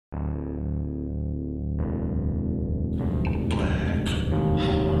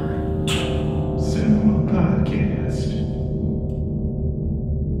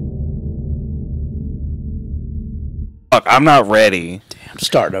Fuck, I'm not ready. Damn,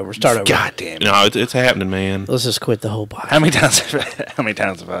 start over. God damn it. No, it's happening, man. Let's just quit the whole podcast. How many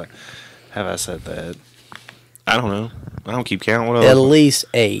times have I said that? I don't know. I don't keep count. What At else? least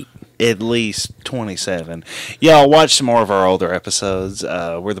 8. At least 27. Y'all watch some more of our older episodes.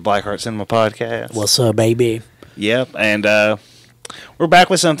 We're the Blackheart Cinema Podcast. What's up, baby? Yep, and we're back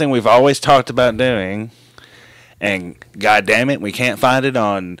with something we've always talked about doing. And god damn it, we can't find it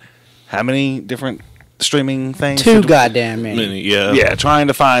on how many different streaming things? 2 goddamn many. Yeah. Yeah, trying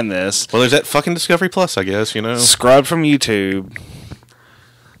to find this. Well, there's that fucking Discovery Plus, I guess, you know? Scrubbed from YouTube.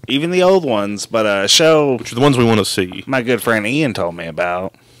 Even the old ones, but a show Which are the ones we want to see. my good friend Ian told me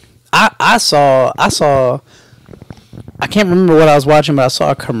about. I saw. I can't remember what I was watching, but I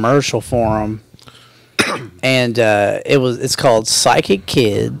saw a commercial for them, and it's called Psychic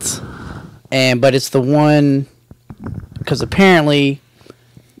Kids, but it's the one because apparently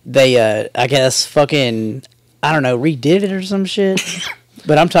they I guess fucking I don't know redid it or some shit.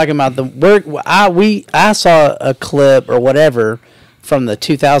 But I'm talking about I saw a clip or whatever from the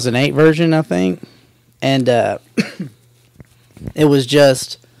 2008 version, I think, and it was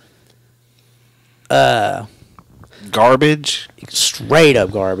just. Garbage. Straight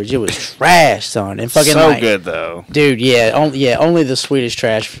up garbage. It was trash, son. And fucking So like, good though. dude. Yeah, only the Swedish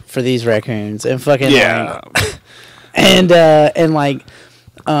trash for these raccoons and fucking Yeah. like, and like,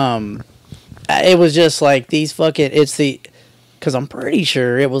 it was just like these fucking. It's the because I'm pretty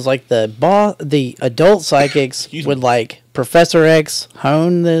sure it was like the adult psychics would like Professor X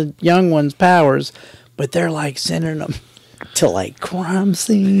hone the young one's powers, but they're like sending them to like crime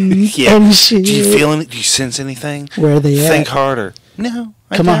scenes Yeah. and shit. Do you feel any? Do you sense anything? Where are they Think at? harder. No.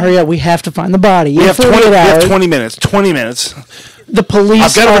 Come on, hurry up. We have to find the body. We have 20 hours. minutes. 20 minutes. The police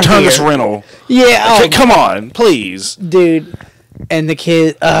I've got to are return here. this rental. Yeah, Okay, come on, please. dude. And the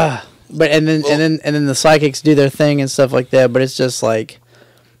kid, and then the psychics do their thing and stuff like that. But it's just like,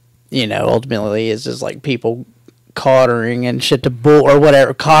 ultimately, it's just like people coddling and shit to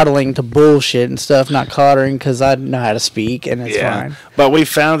coddling to bullshit and stuff. Not coddling because I know how to speak and it's fine. But we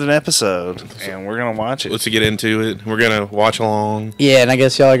found an episode and we're gonna watch it. Let's get into it. We're going to watch along. Yeah, and I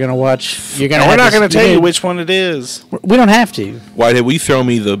guess y'all are gonna watch. You're gonna. And we're have not gonna tell you dude, which one it is. We don't have to. Why did we throw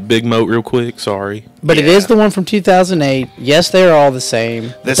me the big moat real quick? Sorry. But it Yeah. is the one from 2008. Yes, they're all the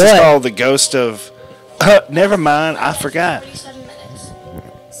same. This but is called The Ghost of. Never mind, I forgot. 47 minutes.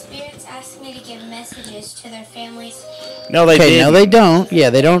 Spirits asked me to give messages to their families. No, they Okay, didn't. no, they don't.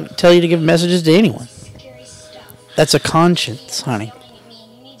 Yeah, they don't tell you to give messages to anyone. Scary stuff. That's a conscience, honey. Yelling at me.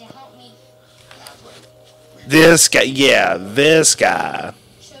 You need to help me. This guy, yeah, this guy.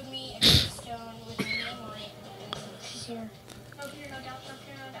 Showed me a stone with a neon light. She's here. No fear, no doubt, no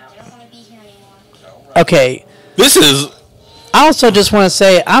fear, no doubt. I don't want to be here anymore. Okay, This is... I also just want to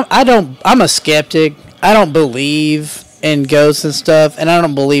say I'm a skeptic. I don't believe in ghosts and stuff, and I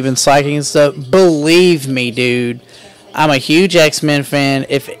don't believe in psychic and stuff. Believe me, dude. I'm a huge X-Men fan.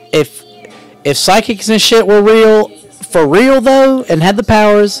 If psychics and shit were real, for real though, and had the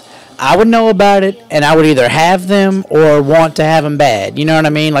powers, I would know about it, and I would either have them or want to have them bad. You know what I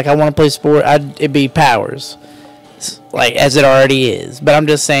mean? Like I want to play sport. It'd be powers, like as it already is. But I'm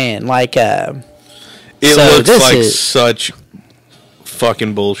just saying, like, It so looks this like is- such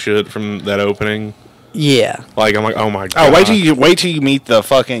fucking bullshit from that opening. yeah. Like, I'm like, oh my god. Oh, wait till you meet the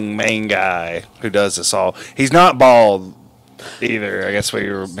fucking main guy who does this all. He's not bald either. I guess we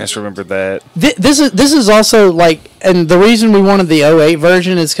misremembered that. This is also like, and the reason we wanted the 08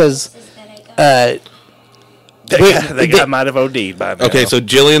 version is because, That Wait, guy might have OD'd by now. Okay, so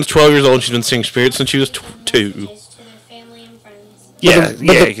Jillian's 12 years old. She's been seeing spirits since she was 2. To their family and friends. yeah, but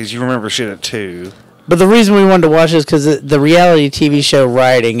the- because you remember shit at 2. but the reason we wanted to watch this because the reality TV show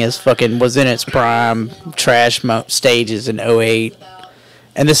writing was in its prime trash stages in 08,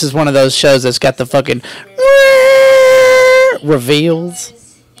 and this is one of those shows that's got the fucking reveals.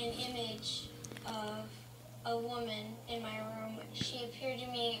 An image of a woman in my room. She appeared to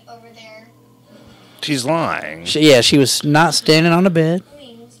me over there. She's lying. She was not standing on a bed.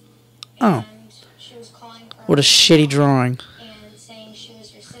 Wings. Oh. And she was calling her. What a shitty drawing. And saying she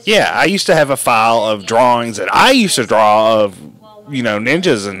was her sister. Yeah, I used to have a file of drawings that I used to draw of,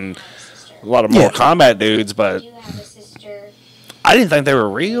 ninjas and a lot of more Yeah. combat dudes, but You have a sister. I didn't think they were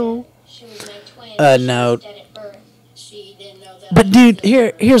real. She was my twin. No. She was dead at birth. She didn't know that. But dude,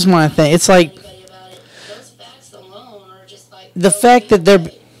 here's my thing. It's like Anybody about it. Those facts alone are just like the fact that they're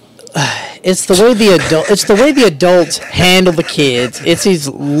it's the way the adults handle the kids. It's these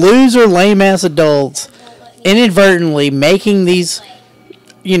loser lame ass adults inadvertently making these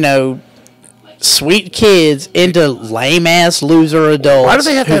sweet kids into lame ass loser adults. Why do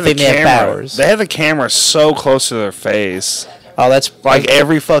they have to who have the think they have camera? powers? They have the camera so close to their face, Oh, that's like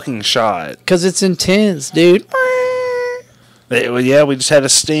every fucking shot. because it's intense, dude. Yeah, we just had a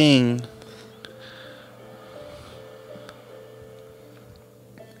sting.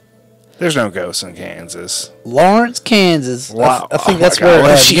 There's no ghosts in Kansas. Lawrence, Kansas. Wow. I think Oh that's my God. where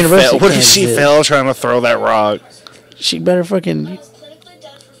What if she University fell? of What if Kansas she is. fell trying to throw that rock? She better fucking I was clinically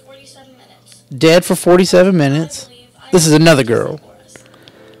dead for 47 minutes. dead for 47 minutes. This is another girl.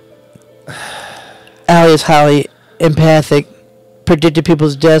 Allie is highly empathic. Predicted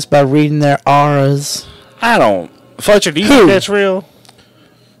people's deaths by reading their auras. I don't. Fletcher, do you Who? think that's real?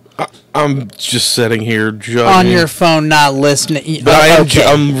 I'm just sitting here judging. On your phone, not listening. But Okay.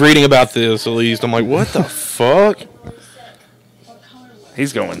 I'm reading about this at least. I'm like, what the fuck?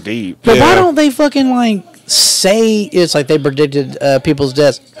 He's going deep. But why Yeah. don't they fucking like say it's like they predicted people's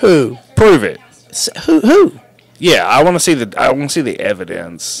deaths? Who? Prove it. Who? Yeah, I want to see the. I want to see the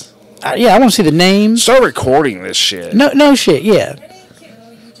evidence. Yeah, I want to see the names. Start recording this shit. No shit. Yeah.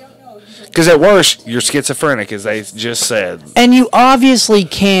 Because at worst, you're schizophrenic, as they just said. And you obviously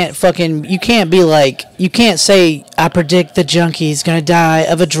can't fucking. You can't be like. You can't say I predict the junkie's gonna die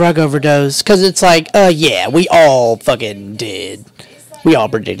of a drug overdose because it's like, yeah, we all fucking did. We all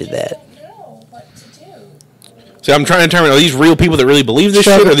predicted that. See, I'm trying to determine, are these real people that really believe this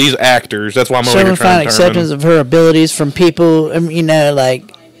shit, or are these actors? That's why I'm over here Someone trying find to acceptance determine. of her abilities from people. You know,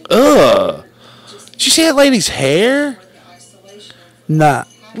 like Ugh. Did you see that lady's hair? nah.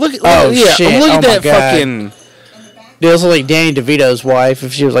 Look. Oh, yeah. shit. Look Oh, at my that God. fucking. It was like Danny DeVito's wife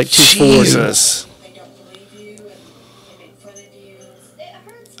if she was like 240. Jesus.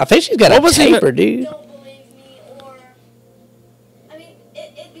 I think she's got What a was he- taper, dude. Don't believe me, or I mean,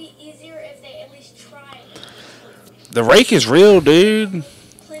 it'd be easier if they at least tried. The rake is real, dude.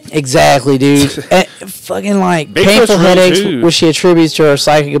 Exactly, dude. And fucking like Bigfoot's painful real, headaches, too. which she attributes to her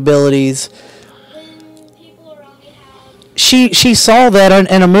psychic abilities. When people around me have She saw that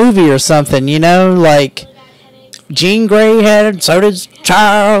in a movie or something, you know, like bad headaches, Jean Grey had it, so did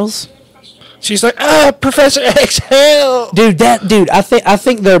Charles. She's like, Professor X, help! Dude, I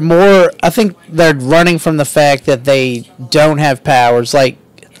think they're running from the fact that they don't have powers. Like,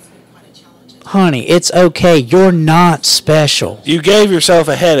 honey, it's okay. You're not special. You gave yourself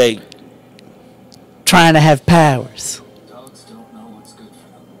a headache. Trying to have powers.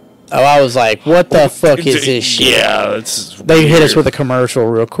 Oh, I was like, what the fuck is this shit? Yeah, that's. They hit us with a commercial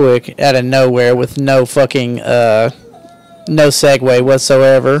real quick out of nowhere with no fucking no segue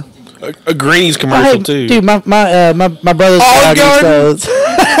whatsoever. A Greenies commercial, Oh, hey, too. dude, my brother's Olive dog eats Garden? those.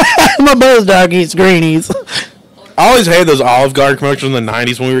 My brother's dog eats greenies. I always hated those Olive Garden commercials in the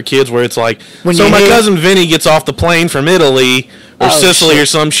 90s when we were kids where it's like, When so you my hear- cousin Vinny gets off the plane from Italy or Oh, Sicily shit. or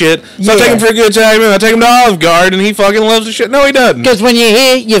some shit. So I Yeah. take him for a good time and I take him to Olive Garden and he fucking loves the shit. No, he doesn't. Because when you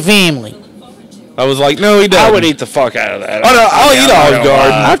hit your family, I was like, no, he doesn't. I would eat the fuck out of that. Oh, no, I'll eat Olive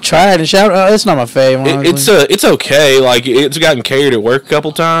Garden. I've tried and shout. It's not my favorite. It's okay. Like, it's gotten catered at work a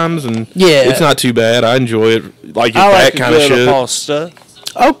couple times and Yeah. it's not too bad. I enjoy it. Like, I that like kind of the shit. pasta.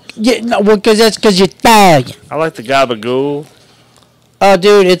 Oh yeah, no, well, because you're Italian. I like the gabagool. Oh,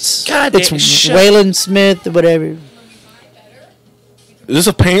 dude, it's God it's damn, shut- Waylon Smith or whatever. Is this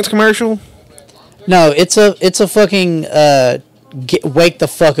a pants commercial? No, it's a fucking wake the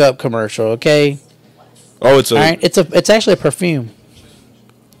fuck up commercial. Okay, Oh, it's a. all right. It's actually a perfume.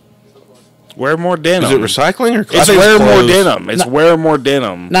 Wear more denim. Is it recycling or? I It's think wear more clothes. denim. It's wear more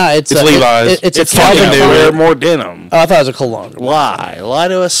denim. No, it's It's a, Levi's. It's It's a Calvin fucking fucking new. Klein. wear more denim. Oh, I thought it was a cologne. Lie. Lie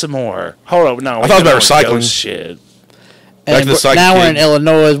to us some more. Hold up. No, I thought it was about recycling. Shit. Back to the psychic Now we're kid. in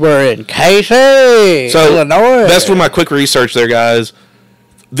Illinois. We're in Casey, So Illinois. that's for my quick research there, guys.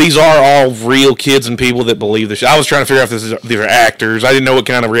 These are all real kids and people that believe this shit. I was trying to figure out if these are actors. I didn't know what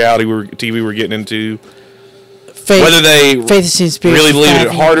kind of reality TV we're getting into. Faith, Whether they Faith has seen spirits really for believe 5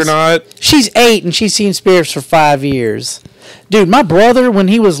 it hard or years. not. She's 8 and she's seen spirits for 5 years. Dude, my brother, when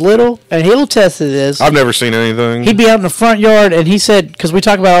he was little, and he'll attest to this, I've never seen anything. he'd be out in the front yard, and he said, because we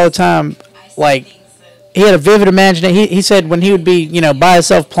talk about it all the time, like, he had a vivid imagination. He said when he would be, by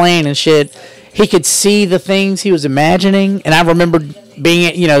himself playing and shit, he could see the things he was imagining. And I remember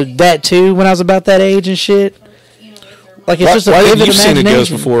being, that too when I was about that age and shit. Like, it's just a Why vivid you've seen a imagination.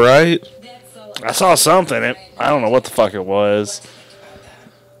 ghost before, right? I saw something. I don't know what the fuck it was.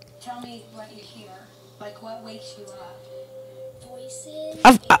 Tell me what you hear. Like, what wakes you up?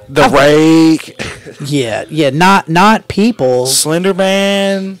 Voices. The rake, Yeah, not people. Slender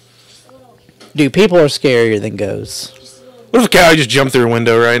Man. Dude, people are scarier than ghosts. What if a cow just jumped through a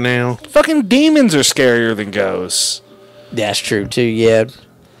window right now? Fucking demons are scarier than ghosts. That's true, too, yeah.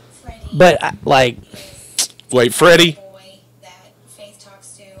 Freddy. But like, Wait, Freddy? Boy that Faith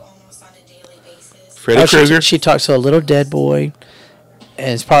talks to almost on a daily basis. Freddy oh, Krueger? she talks to a little dead boy,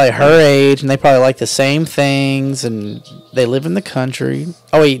 and it's probably her age, and they probably like the same things, and they live in the country.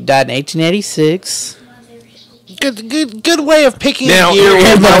 Oh, he died in 1886. Good way of picking Now, a year and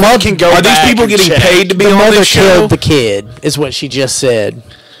where the mom mother- can go are these back people and getting check. paid to be The on mother this show? killed the kid, is what she just said.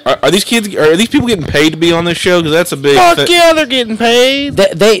 Are these people getting paid to be on this show? Because that's a big. Fuck yeah, they're getting paid.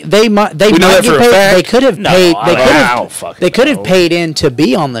 They might We know that get for a paid. fact. They could have No, paid. I They don't- could I don't have. fucking They could have know. paid in to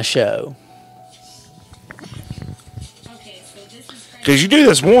be on the show. Okay, so this is Because you do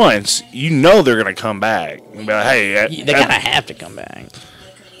this once, you know they're gonna come back. And be like, hey, They kind of have to come back.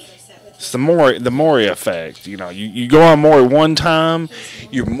 it's the Maury effect. You know, you go on Maury one time,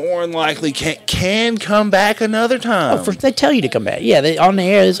 you're more than likely can come back another time. Oh, they tell you to come back. Yeah, they on the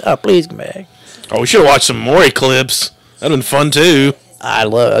air. Oh, please come back. Oh, we should have watched some Maury clips. That'd been fun too. I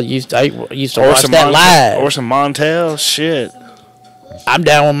used to watch that live. Or some Montel. Shit. I'm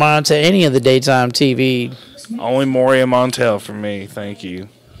down with Montel. Any of the daytime TV. Only Maury and Montel for me. Thank you.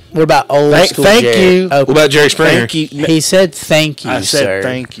 What about old school? thank Jerry? you. Oh, What about Jerry Springer? Thank you. he said thank you, I said sir.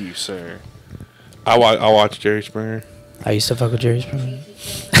 thank you, sir. I watch Jerry Springer. I used to fuck with Jerry Springer.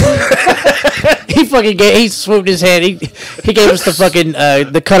 he swooped his head. He gave us the fucking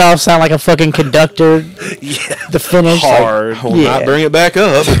the cutoff sound like a fucking conductor. Yeah. The finish like- Hard. Will Yeah. not bring it back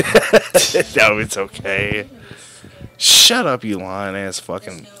up. No, it's okay. Shut up, you lying ass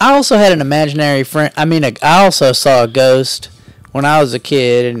fucking. I also had an imaginary friend. I also saw a ghost when I was a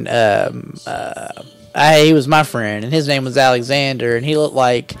kid, and he was my friend, and his name was Alexander, and he looked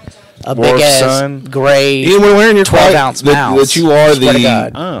like a big Worf's ass son? gray. Even when wearing your 12-ounce mouse. that you are Swear to the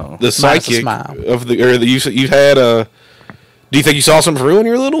God. Oh. the psychic smile. of the or the you've had a. Do you think you saw something for real when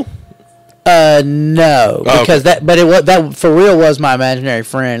you were little? No, Oh, because that for real was my imaginary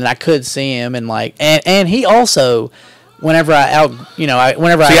friend, and I could see him, and like, and he also, whenever I See, I outgrew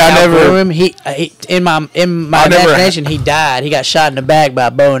never- him, he in my I never- imagination he died. He got shot in the back by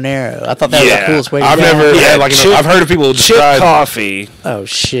a bow and arrow. I thought that was Yeah, the coolest way to I've die. never Yeah, had like chip- I've heard of people Chip describe. coffee. Oh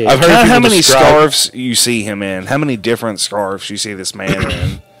shit! I've heard Count how people many describe- scarves you see him in. How many different scarves you see this man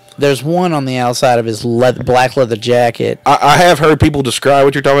in. There's one on the outside of his black leather jacket. I have heard people describe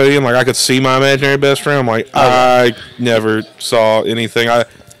what you're talking about, Ian. Like I could see my imaginary best friend. I'm like, I never saw anything. I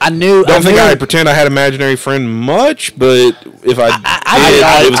I knew. don't think knew, I pretend I had an imaginary friend much, but if I I did,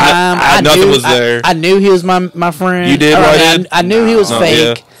 all it the was time. I nothing knew, was there. I knew he was my friend. You did? I, Why mean, did? I knew he was No,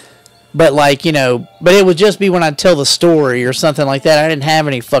 fake. yeah. But like but it would just be when I'd tell the story or something like that. I didn't have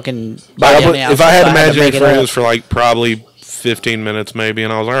any fucking. Like, body on the if I had outside, so imaginary make it friends up. for like probably 15 minutes maybe,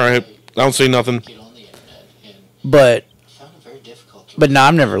 and I was like, all right, I don't see nothing. But no,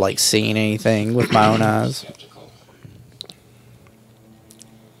 I've never like seen anything with my own eyes.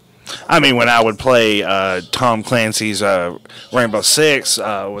 I mean, when I would play Tom Clancy's Rainbow Six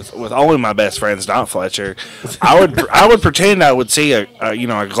with only my best friends, not Fletcher, I would pretend I would see a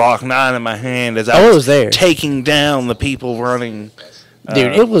Glock 9 in my hand as I Oh, it was there. taking down the people running.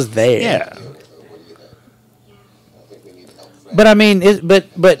 Dude, it was there. Yeah, But I mean,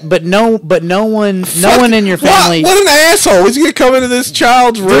 no one in your family. What an asshole! He's gonna come into this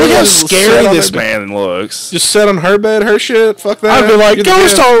child's room. look how and scary sit on this their- man looks. Just sit on her bed, her shit. Fuck that. I'd be like, Get the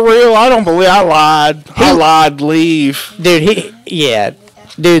ghosts kid. are real. I don't believe. I lied. Leave. Dude,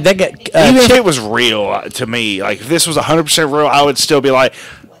 dude, that guy. Even if it was real to me, like if this was 100% real, I would still be like,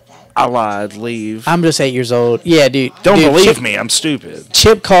 I lied. Leave. I'm just 8 years old. Yeah, dude. Don't dude, believe Chip, me. I'm stupid.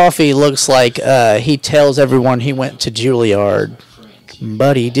 Chip Coffee looks like he tells everyone he went to Juilliard,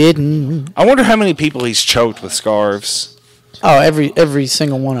 but he didn't. I wonder how many people he's choked with scarves. Oh, every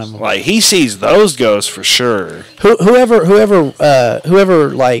single one of them. Like he sees those ghosts for sure. Whoever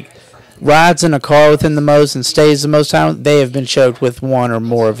like rides in a car with him the most and stays the most time, they have been choked with one or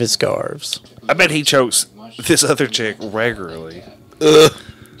more of his scarves. I bet he chokes this other chick regularly.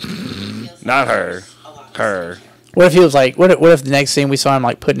 Not her. Her. What if he was like? What if the next scene we saw him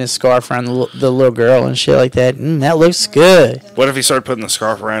like putting his scarf around the little girl and shit like that? That looks good. What if he started putting the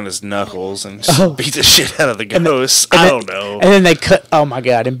scarf around his knuckles and Oh. beat the shit out of the ghosts? And I then- don't know. And then they cut. Oh my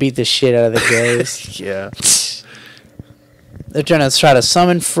god! And beat the shit out of the ghost. Yeah. They're trying to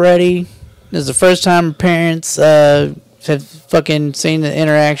summon Freddy. This is the first time parents have fucking seen the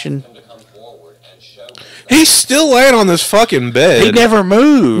interaction. He's still laying on this fucking bed. He never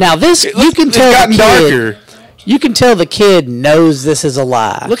moved. Now this you can It's tell gotten the kid. darker. You can tell the kid knows this is a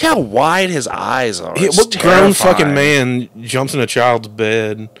lie. Look how wide his eyes are. It's What grown terrifying. fucking man jumps in a child's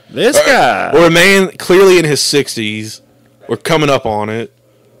bed? This guy. Or a man clearly in his 60s, or coming up on it.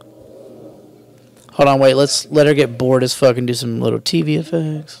 Hold on, wait. Let's let her get bored as fuck and do some little TV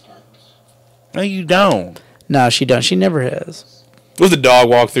effects. No, you don't. No, she don't. She never has. Was the dog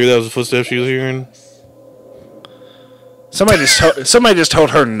walk through? That was the footsteps she was hearing. Somebody just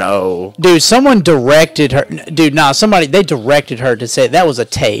told her no. Dude, someone directed her. Dude, nah, they directed her to say that was a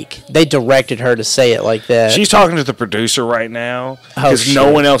take. They directed her to say it like that. She's talking to the producer right now Oh, because no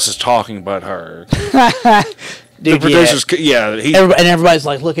shit. one else is talking but her. Dude, The producer's, yeah. And everybody's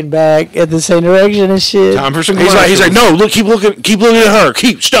like looking back at the same direction and shit. Time for some. He's like, no, look, keep looking at her.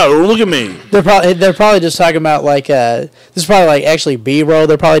 Stop, look at me. They're probably just talking about like this is probably like actually B-roll.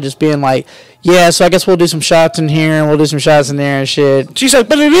 They're probably just being like, yeah, so I guess we'll do some shots in here and we'll do some shots in there and shit. She's like,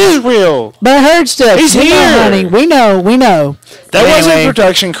 but it is real. But I heard stuff. He's we here. know, honey. We know. That But wasn't anyway,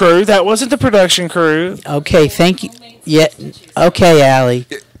 production crew. That wasn't the production crew. okay. Thank you. Yeah. Okay, Allie.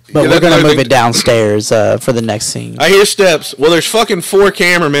 But Yeah, we're gonna that's move another it downstairs for the next scene. I hear steps. Well, there's fucking 4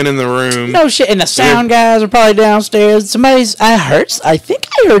 cameramen in the room. No shit. And the sound guys are probably downstairs. I think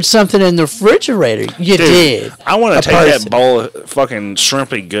I heard something in the refrigerator. You Dude, did. I want A to take that person. bowl of fucking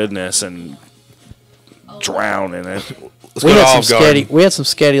shrimpy goodness and drown in it. Let's We go to had some Olive Garden. sketty. We had some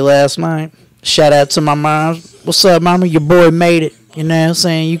sketty last night. Shout out to my mom. What's up, mama? Your boy made it. You know what I'm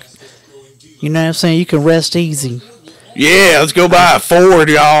saying? You know what I'm saying? You can rest easy. Yeah, let's go buy a Ford,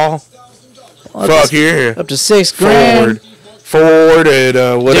 y'all. Up Fuck to, yeah. Up to $6 grand. Ford at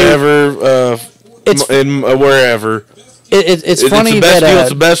whatever, It's- wherever. It's funny it's the best that deal. It's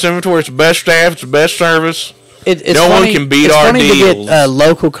the best inventory. It's the best staff. It's the best service. it's no one funny, can beat it's our funny deals. to get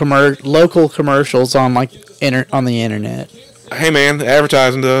local commercials on like on the internet. Hey man,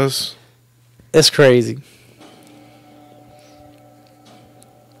 advertising does. It's crazy.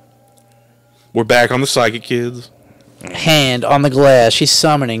 We're back on the Psychic Kids. Hand on the glass. She's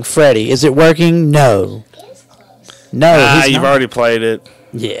summoning Freddy. Is it working? No. No. He's You've not. already played it.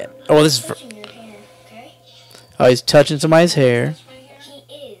 Yeah. Oh, this is. Touching your hair, okay? Oh, he's touching somebody's hair.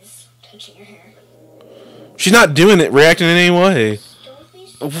 He is touching your hair. She's not doing it, reacting in any way. Don't be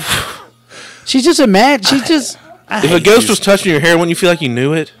so She's just a mad. She's just. If a ghost was touching your hair, wouldn't you feel like you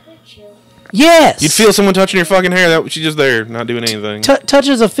knew it? chill. Yes. You'd feel someone touching your fucking hair. That she's just there, not doing anything. Touch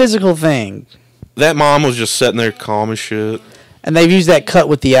is a physical thing. That mom was just sitting there calm as shit. And they've used that cut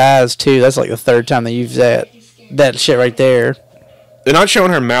with the eyes too. That's like the third time they used that shit right there. They're not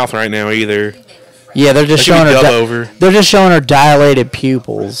showing her mouth right now either. Yeah, they're just That could showing be her. dub over. They're just showing her dilated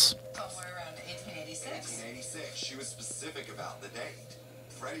pupils. Somewhere around 1886. 1986, she was specific about the date.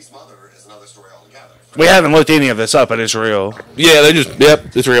 Freddie's mother is another story altogether. We haven't looked any of this up, but it's real. Yeah,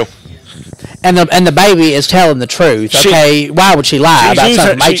 yep, it's real. And the baby is telling the truth. Okay, why would she lie she's about using-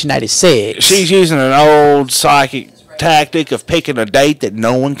 something from she- 1896? She's using an old psychic tactic of picking a date that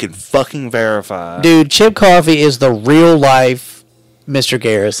no one can fucking verify. Dude, Chip Coffey is the real life Mr.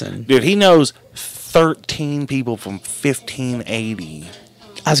 Garrison. Dude, he knows 13 people from 1580.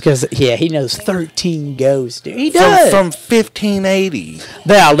 I was gonna say, yeah, he knows 13 ghosts, dude. He does. From 1580.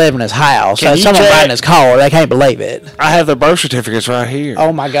 They all live in his house. Can So you someone check? riding his car, they can't believe it. I have their birth certificates right here.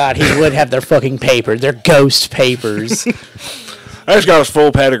 Oh my God, he would have their fucking papers. They're ghost papers. I just got his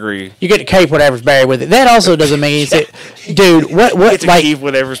full pedigree. You get to keep whatever's buried with it. That also doesn't make any sense. Dude, what, Get to like, keep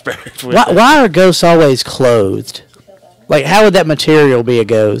whatever's buried with it. why are ghosts always clothed? Like, how would that material be a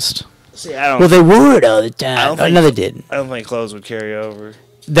ghost? See, I don't, Well, they would all the I time. don't Oh, think- no, they didn't. I don't think clothes would carry over.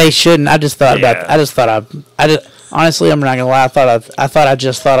 They shouldn't. I just thought Yeah. about. I just. Honestly, I'm not gonna lie. I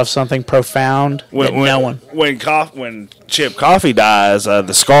just thought of something profound that no one. When Chip Coffey dies,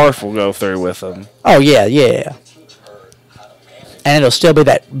 the scarf will go through with him. Oh yeah, yeah. And it'll still be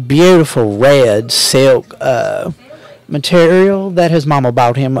that beautiful red silk material that his mama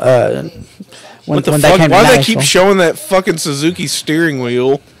bought him when What the they fuck? came to Why do they keep Nashville. showing that fucking Suzuki steering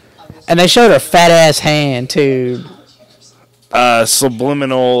wheel? And they showed her fat ass hand too.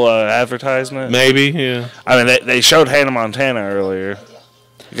 Subliminal advertisement. Maybe, yeah. I mean, they showed Hannah Montana earlier.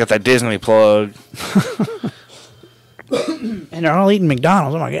 You got that Disney plug. And they're all eating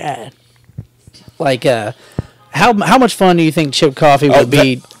McDonald's. Oh my God! Like, how much fun do you think Chip Coffey would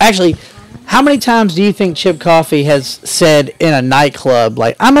be? Actually, how many times do you think Chip Coffey has said in a nightclub,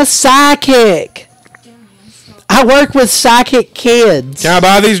 like, "I'm a psychic. I work with psychic kids. Can I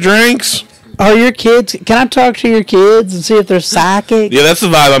buy these drinks? Are your kids? Can I talk to your kids and see if they're psychic?" Yeah, that's the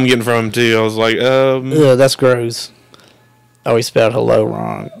vibe I'm getting from him too. I was like, Ugh, that's gross. Oh, he spelled hello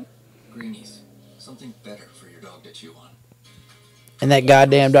wrong. Greenies. Something better for your dog to chew on. And that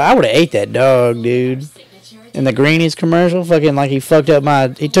goddamn dog, I would have ate that dog, dude. In the Greenies commercial, fucking like he fucked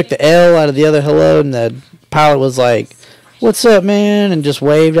up he took the L out of the other hello, and the pilot was like, "What's up, man?" and just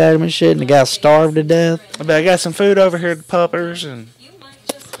waved at him and shit, and the guy starved to death. I got some food over here, puppers, and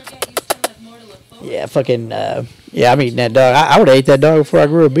Yeah, fucking, yeah, I'm eating that dog. I would have ate that dog before I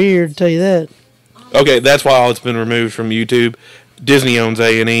grew a beard, tell you that. Okay, that's why it's been removed from YouTube. Disney owns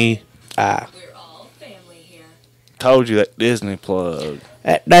A&E. We're all family here. Told you that Disney plug.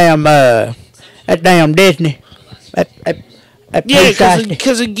 That damn Disney. That Yeah, piece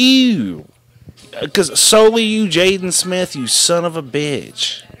because of you. Because solely you, Jaden Smith, you son of a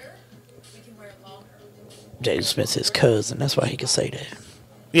bitch. We can wear it longer. Jaden Smith's his cousin. That's why he can say that.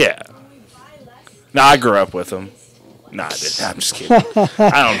 Yeah. No, I grew up with him. Nah, I didn't. I'm just kidding.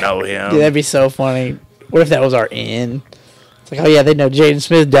 I don't know him. Dude, that'd be so funny. What if that was our in? It's like, oh yeah, they know Jaden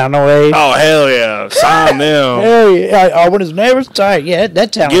Smith down the way. Oh, hell yeah. Sign them. Hell yeah. When his neighbors tight. Yeah,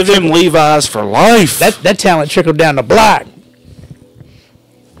 that talent. Give them Levi's for life. that talent trickled down the block.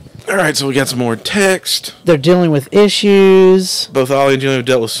 All right, so we got some more text. They're dealing with issues. Both Ollie and Julian have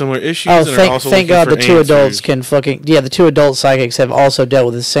dealt with similar issues. Oh, and are thank also thank looking God for the two answers. adults can fucking... Yeah, the two adult psychics have also dealt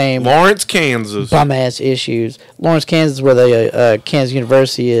with the same Lawrence, Kansas. bum-ass issues. Lawrence, Kansas, where the Kansas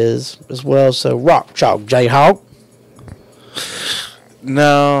University is as well. So, rock, chalk, Jayhawk.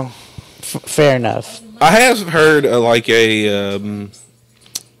 No. Fair enough. I have heard like a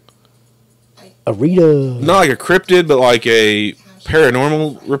Arita. not like a cryptid, but like a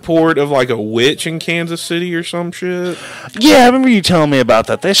paranormal report of like a witch in Kansas City or some shit. Yeah, I remember you telling me about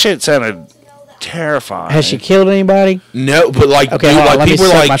that. That shit sounded terrifying. Has she killed anybody? No, but like, Okay, dude, hold on, like let me people are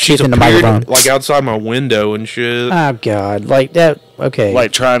suck like my she's teeth in the appeared microphone. like outside my window and shit. Oh, God. Like that. Okay.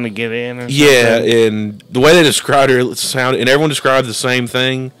 Like trying to get in or Yeah, something? and the way they described her, it sounded, and everyone described the same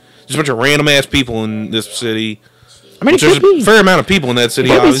thing. Just a bunch of random ass people in this city. I mean, it There's could a be. fair amount of people in that city.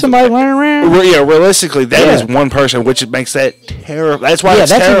 Could be obviously. somebody running around. Yeah, realistically, that is Yeah. one person, which makes that terrible. That's why Yeah,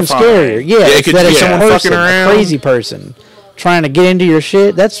 it's that's even terrifying. scarier. Yeah, it it's could that be it's someone a fucking person, around. a crazy person trying to get into your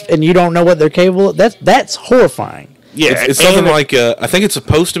shit. And you don't know what they're capable of. That's horrifying. Yeah, It's something like I think it's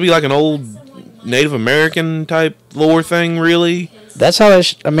supposed to be like an old Native American type lore thing. Really, That's how I.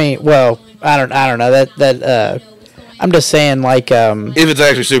 I mean, well, I don't know that. I'm just saying, like, if it's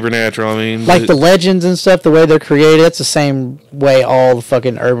actually supernatural. I mean, like the legends and stuff, the way they're created. That's the same way all the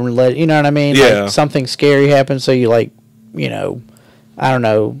fucking urban legends. You know what I mean? Yeah. Like, something scary happens, so you like, you know, I don't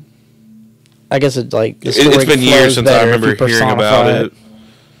know. I guess it's like the story it's been years flows since I better if remember you hearing about personify it.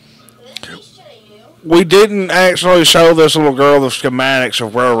 we didn't actually show this little girl the schematics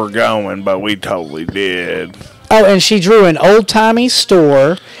of where we're going, but we totally did. Oh, and she drew an old-timey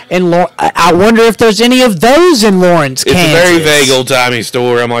store in I wonder if there's any of those in Lawrence, It's Kansas. a very vague old timey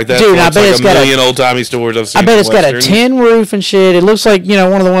store. I'm like, that Dude, I looks bet like it's a got a- million old timey stores I've seen. I bet in it's got a Western. tin roof and shit. It looks like, you know,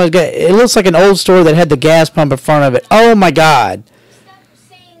 one of the ones it looks like an old store that had the gas pump in front of it. Oh my God.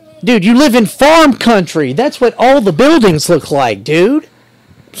 Dude, you live in farm country. That's what all the buildings look like, dude.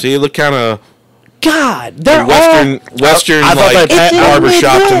 See, it looked kind of God, they're all... Western I thought like they It's in barber the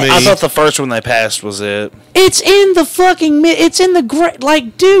shop to Midwest. me. I thought the first one they passed was it. It's in the fucking... It's in the...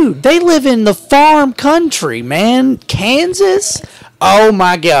 Like, dude, they live in the farm country, man. Kansas? Oh,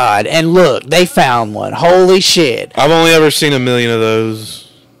 my God. And look, they found one. Holy shit. I've only ever seen a million of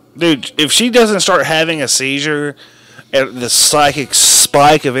those. Dude, if she doesn't start having a seizure at the psychic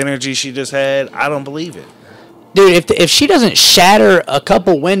spike of energy she just had, I don't believe it. Dude, if she doesn't shatter a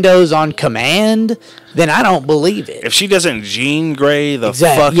couple windows on command, then I don't believe it. If she doesn't Jean Grey the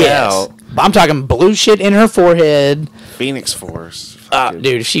fuck out, I'm talking blue shit in her forehead. Phoenix Force. Dude,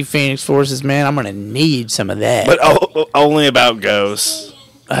 if she Phoenix Forces, man, I'm gonna need some of that. But only about ghosts.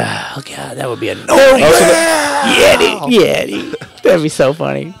 Oh God, that would be annoying. Yeti. That'd be so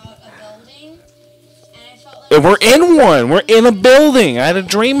funny. building, and I felt like And we're in one. We're in a building. I had a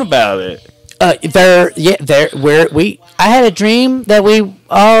dream about it. I had a dream that we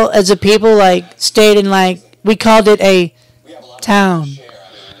all, as a people, like stayed in, like, we called it a town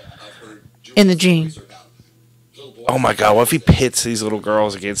in the dream. Oh my god, what if he pits these little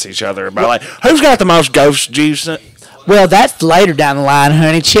girls against each other about like who's got the most ghost juice? Well, that's later down the line,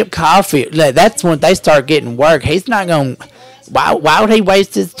 honey. Chip Caulfield. That's when they start getting work. He's not going to... Why would he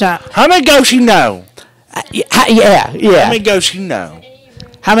waste his time? How many ghosts you know? Yeah. How many ghosts you know?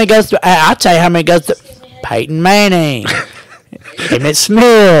 How many goes to... I'll tell you how many goes to... Peyton Manning. Emmett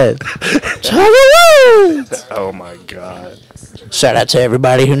Smith. Tiger Woods. Oh my god. Shout out to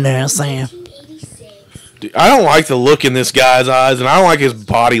everybody who knows Sam. Dude, I don't like the look in this guy's eyes, and I don't like his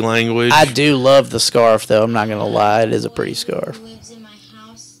body language. I do love the scarf, though. I'm not going to lie. It is a pretty scarf. lives in my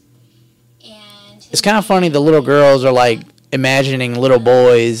house, and It's kind of funny. The little girls are, like, imagining little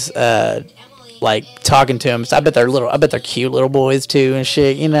boys, like, talking to him. So I bet they're cute little boys, too, and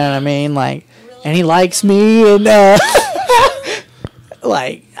shit. You know what I mean? Like, and he likes me, and, like...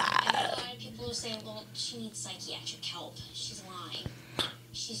 a lot of people who say, well, she needs psychiatric help. She's lying.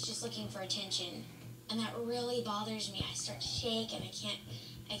 She's just looking for attention. And that really bothers me. I start to shake and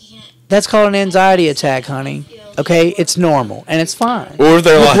I I can't. That's called an anxiety attack, honey. Okay, it's normal and it's fine. Or if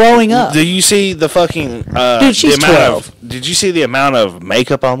they're You're like, growing up. Do you see the fucking Dude, she's the amount 12. did you see the amount of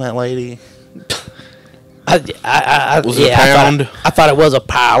makeup on that lady? Was it a I pound? thought it was a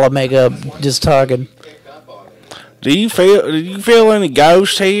pile of makeup. Just talking, Do you feel any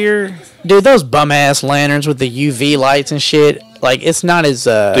ghost here? dude. Those bum ass lanterns with the UV lights and shit. Like it's not as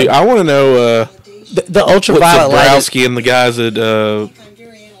Dude, I want to know the what ultraviolet light. Is, Zabrowski and the guys at I'm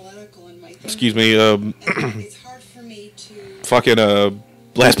very analytical in my thinking. excuse me, It's hard for me to. fucking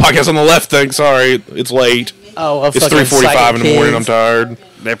last podcast on the left thing. Sorry, it's late. oh, a It's fucking 3:45 in the morning. I'm Psychic tired.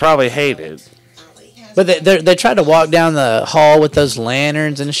 They probably hate it. Kids. But they tried to walk down the hall with those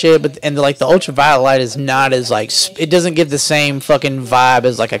lanterns and shit. But like the ultraviolet light is not as like it doesn't give the same fucking vibe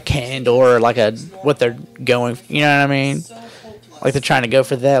as like a candle or like a what they're going. You know what I mean? Like they're trying to go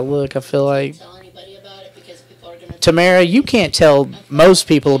for that look. I feel like. Tell anybody about it because people are gonna. Tamara, you can't tell most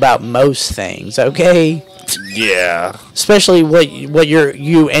people about most things, okay? Yeah. Especially what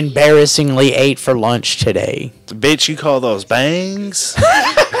you embarrassingly ate for lunch today. Bitch, you call those bangs?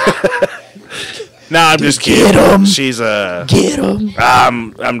 No, I'm just Get kidding. 'em. She's Get 'em.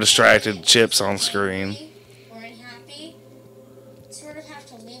 I'm distracted. Chips on screen. Or unhappy. Sort of have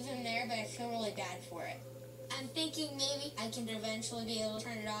to leave them there, but I feel really bad for it. I'm thinking maybe I can eventually be able to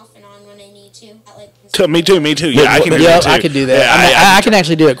turn it off and on when I need to. At like Me too. Yeah, I can do Yep, that too. I could do that. Yeah, I can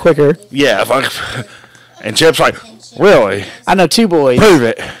actually do it quicker. yeah. Fuck. And Chip's like, really? I know two boys. Prove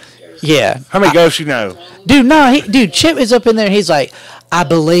it. Yeah. How many ghosts you know? Dude, no, dude, Chip is up in there. He's like, I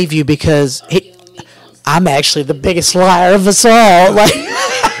believe you because I'm actually the biggest liar of us all. Like,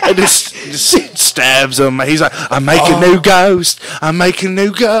 And just stabs him. He's like, I'm making new ghosts. I'm making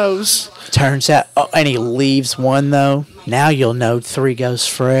new ghosts. turns out, and he leaves one though. Now you'll know 3 ghosts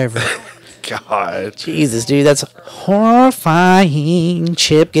forever. God. Jesus, dude, that's horrifying.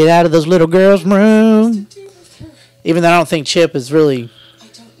 Chip, get out of those little girls' room. Even though I don't think Chip is really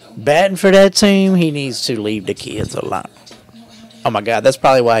batting for that team, he needs to leave the kids alone. Oh my God, that's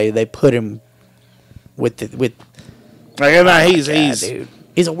probably why they put him with. Like, no, he's Dude,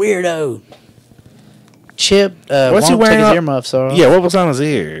 he's a weirdo. Chip, What's he won't wearing take his up- earmuffs off. yeah. What was on his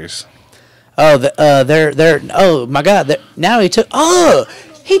ears? Oh, they're. Oh my God! Now he took. Oh,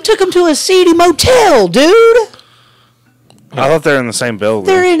 he took him to a seedy motel, dude. I thought they're in the same building.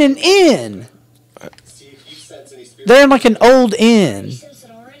 They're in an inn. See if you sense any spirit. They're in like an old inn. sense it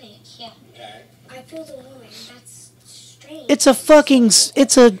already. Yeah. I feel the warning. That's strange. It's a fucking.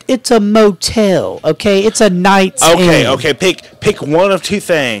 It's a motel. Okay, it's a night's Okay, inn. okay. Pick one of 2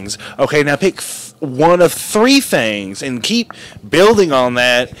 things. Okay, now pick one of 3 things and keep building on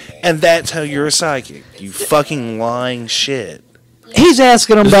that. And that's how you're a psychic. You fucking lying shit. He's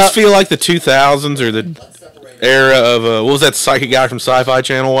asking him Does about. this feel like the 2000s or the era of what was that psychic guy from Sci-Fi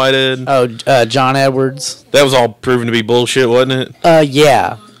Channel? Why did John Edwards. that was all proven to be bullshit, wasn't it?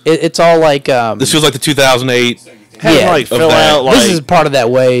 Yeah. It's all like. This feels like the 2008. Have Yeah, like of fill that. out like This is part of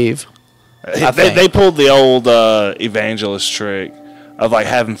that wave. they pulled the old evangelist trick of like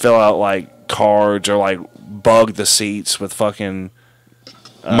having fill out like cards or like bug the seats with fucking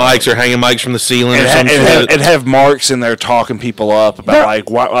Mics or hanging mics from the ceiling or some shit. and have marks in there talking people up about They're- like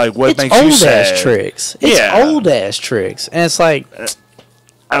what It's makes you old sad. ass tricks. It's Yeah. old ass tricks, and it's like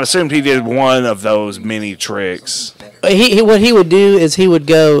I assumed he did one of those mini tricks. he what he would do is he would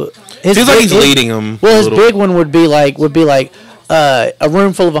go. His Feels like big- he's leading them. Well, a his little. big one would be like a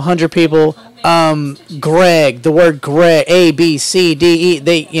room full of 100 people. Greg, the word Greg, A B C D E.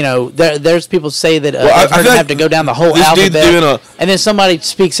 They, there's people say that Well, I they've heard feel him like have to go down the whole this dude's alphabet, doing a- and then somebody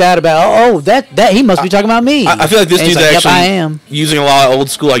speaks out about, that he must be talking about me. I feel like this And he's dude's like, actually Yep, I am. using a lot of old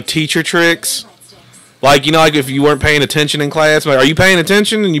school like teacher tricks. Like like if you weren't paying attention in class, like, are you paying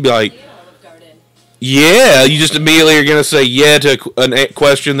attention? And you'd be like, yeah. You just immediately are gonna say yeah to a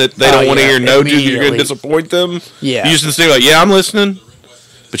question that they don't want to yeah, hear no to. You're gonna immediately. disappoint them. Yeah. You just instead like, yeah, I'm listening,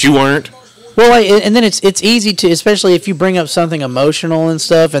 but you weren't. Well, and then it's easy to, especially if you bring up something emotional and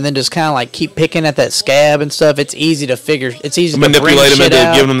stuff, and then just kind of like keep picking at that scab and stuff. It's easy to figure. It's easy to bring Manipulate them shit into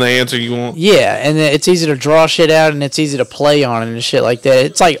out. giving them the answer you want. Yeah, and then it's easy to draw shit out, and it's easy to play on it and shit like that.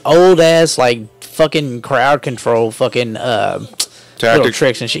 It's like old ass like fucking crowd control, fucking little Tactics.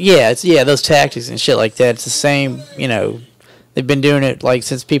 tricks and shit. Yeah, those tactics and shit like that. It's the same. They've been doing it like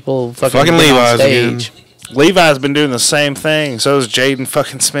since people fucking been on Levi's stage. again. Levi's been doing the same thing. So is Jaden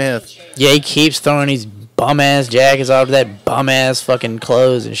fucking Smith. Yeah, he keeps throwing these bum ass jackets off to that bum ass fucking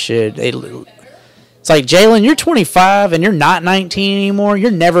clothes and shit. It's like, Jalen, you're 25 and you're not 19 anymore.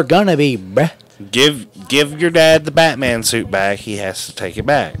 You're never gonna be, bruh. Give your dad the Batman suit back. He has to take it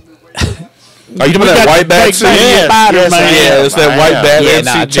back. Are you talking about that white bat suit? Yeah, it's that white Batman Yeah, suit.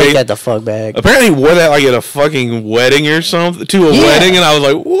 nah, Jay. take that the fuck back. Apparently, he wore that like at a fucking wedding or something. To a Yeah. wedding, and I was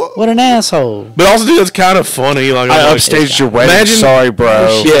like, what? What an asshole. But also, dude, it's kind of funny. Like, I I'm like, upstaged your wedding. Imagine- Sorry,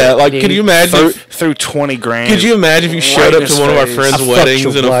 bro. yeah, like, Dude. could you imagine? Through 20 grand. Could you imagine if you showed up Right to in one of our his friends' face. I fucked weddings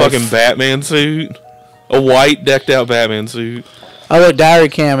your in a wife. fucking Batman suit? A white decked out Batman suit. Oh, look, Diary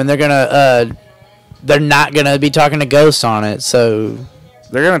Cam, and they're not gonna be talking to ghosts on it. So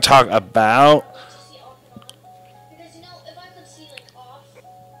They're gonna talk about. Because if I could see off,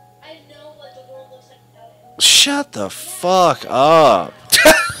 I know what the world looks like without him. Shut the fuck up.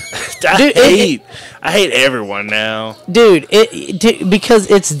 Dude, I hate everyone now. dude, because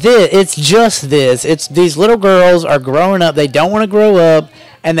it's just this. It's these little girls are growing up. They don't want to grow up,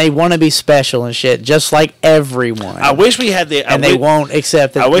 and they want to be special and shit, just like everyone. I wish we had the. and they won't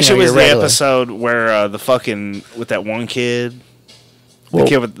accept that. I wish you know, it was you're the regular. episode where the fucking with that one kid, Well-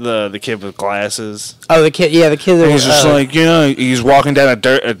 the kid with glasses. Oh, the kid. Yeah, the kid. That He's just like he's walking down a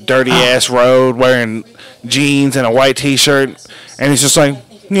dirty ass road wearing jeans and a white t-shirt, and he's just like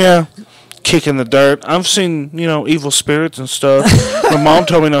kicking the dirt. I've seen evil spirits and stuff. My mom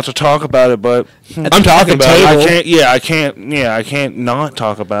told me not to talk about it, but I'm talking about it. I can't not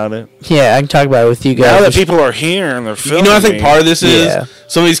talk about it. Yeah, I can talk about it with you guys. Now that people are here and they're You filming know, I think me, part of this is Yeah.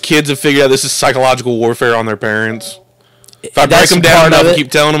 some of these kids have figured out this is psychological warfare on their parents. If I break That's them down part enough of and it. keep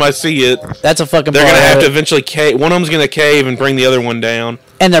telling them I see it, That's a fucking. they're part gonna of have to it. eventually cave. One of them's gonna cave and bring the other one down.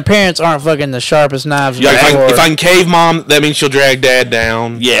 And their parents aren't fucking the sharpest knives. Yeah, before. if I can cave mom, that means she'll drag dad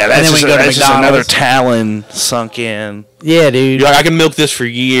down. yeah, And that's then we just, go to that's just another McDonald's. talon sunk in. Yeah, dude. You're like, I can milk this for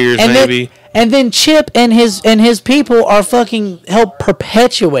years, and maybe. then Chip and his people are fucking help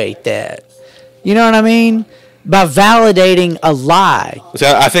perpetuate that. You know what I mean? By validating a lie.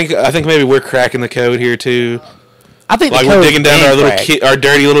 So I think maybe we're cracking the code here too. I think Like the we're code's digging down been our little cracked. our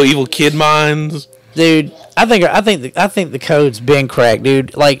dirty little evil kid minds. Dude. I think the code's been cracked,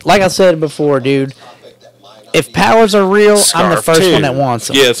 dude. Like I said before, dude. If powers are real, I'm the Scarf, first too. one that wants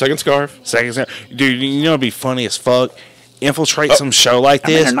them. Yeah, second scarf. Seconds, dude. You know it'd be funny as fuck. Infiltrate some show like I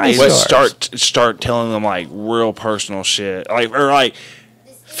mean, this. they're nice and stars. start telling them like real personal shit, like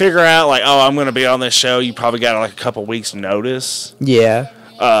figure out like, oh, I'm gonna be on this show. You probably got like a couple weeks notice. Yeah.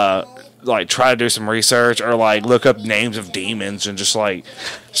 Like try to do some research or like look up names of demons and just like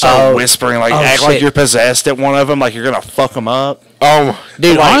start whispering, like act like shit. you're possessed at one of them, like you're gonna fuck them up. Oh,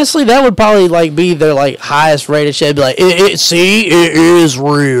 Dude, Like- honestly, that would probably like be their like highest rated shit. Be like, see, it is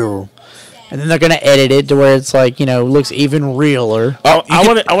real, and then they're gonna edit it to where it's like looks even realer. I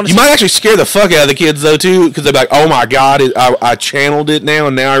want you might actually scare the fuck out of the kids though too, because they're like, "Oh my god, I channeled it now,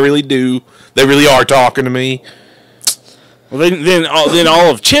 and now I really do. They really are talking to me." Well, then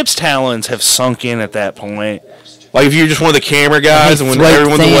all of Chip's talents have sunk in at that point. Like if you're just one of the camera guys, and when Right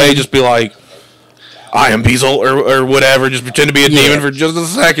everyone's thing. away, just be like, "I am Beazle" or whatever. Just pretend to be a demon for just a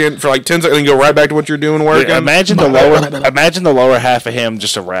second, for like 10 seconds, and go right back to what you're doing working. Imagine the lower half of him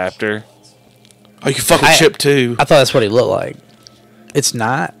just a raptor. Oh, you can fuck with Chip too. I thought that's what he looked like. It's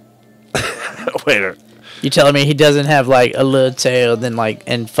not. Wait, You telling me he doesn't have like a little tail, then like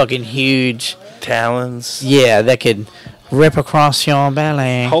and fucking huge? talons. Yeah, that could rip across your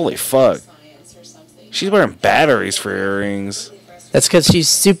belly. Holy fuck! She's wearing batteries for earrings. That's because she's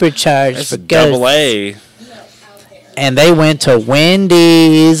supercharged That's for a double ghosts. A. And they went to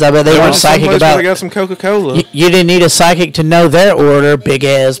Wendy's. I bet they weren't psychic Someplace where about. they got some Coca-Cola. You didn't need a psychic to know their order. Big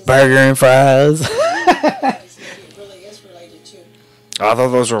ass burger and fries. I thought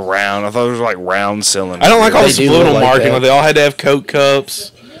those were round. I thought those were like round cylinders. I don't like all They the do subliminal look like marketing. that. Like they all had to have Coke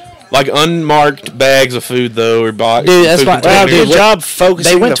cups, like unmarked bags of food though, or box. Dude, that's food fine. containers. Good Dude, job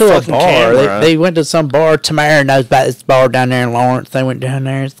focusing. They went the to a fucking bar. camera. They went to some bar. Tamara knows about this bar down there in Lawrence. They went down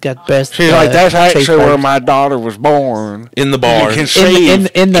there. It's got the best. She's like, that's actually where cheesesteaks. my daughter was born. in the bar.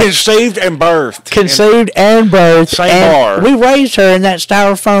 Conceived, in the- conceived and birthed. Conceived and birthed. Same and bar. We raised her in that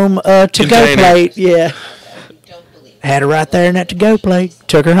styrofoam to-go Container. plate. Yeah. Had her right there in that to-go plate.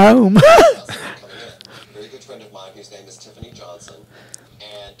 Took her home. Very good friend of mine whose name is Tiffany Johnson.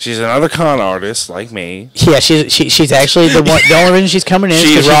 And She's another con artist like me. Yeah, she's actually the one. The only reason she's coming in. is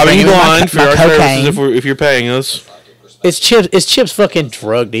 'cause She's robbing you bringing my blind for my our cocaine. services if you're paying us. It's Chip's fucking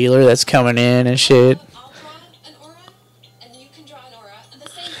drug dealer that's coming in and shit. I'll draw an aura, and you can draw an aura. And the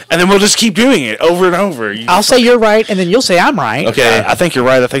same And then we'll just keep doing it over and over. You I'll say you're right, and then you'll say I'm right. Okay, I think you're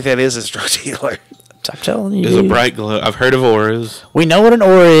right. I think that is his drug dealer. I'm telling you. it's a bright glow. I've heard of auras. We know what an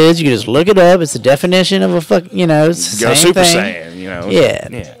aura is. You can just look it up. It's the definition of a fuck. It's the Go same Super thing. Saiyan, you know. Yeah.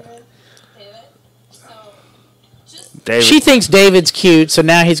 Yeah. so just David, She thinks David's cute, so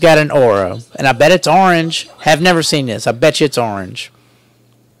now he's got an aura, and I bet it's orange. Have never seen this. I bet you it's orange.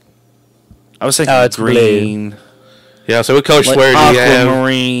 I was thinking it's green. Yeah, so what color Like sweater do you have?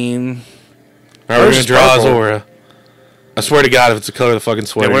 aquamarine. Or are we Hers gonna is draw purple. Zora? I swear to God, if it's the color of the fucking Yeah,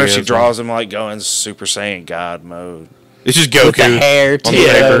 sweater. where he she has, draws him like going Super Saiyan God mode. it's just Goku with the hair on too. the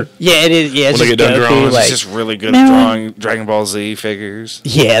paper. Yeah, it is. Yeah, it's When they just get done Goku, drawing, She's like, just really good Man. at drawing Dragon Ball Z figures.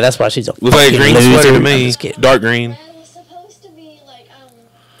 yeah, that's why she's a Looks like a fucking green loser. sweater to I'm me. just kidding. Dark green. Red was supposed to be like,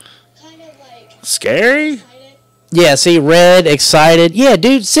 kind of like Scary? excited. Yeah, see, red, excited. Yeah,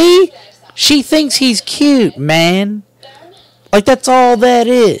 dude, see? She thinks he's cute, man. Like, that's all that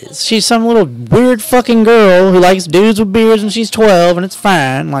is. She's some little weird fucking girl who likes dudes with beards and she's 12 and it's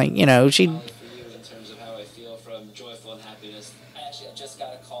fine. Like, you know, she... For you in terms of how I feel from joyful and happiness. Actually, I just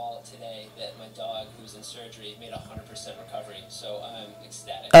got a call today that my dog, who's in surgery, made 100% recovery. So I'm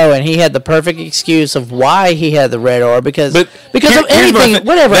ecstatic. Oh, and he had the perfect excuse of why he had the red aura because But of here's my anything, thing.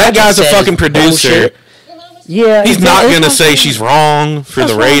 whatever. That I just guy's a said fucking is producer. bullshit. Yeah, He's not that's gonna what I'm say saying. she's wrong for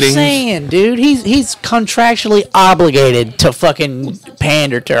That's the what I'm ratings. saying, dude. He's contractually obligated to fucking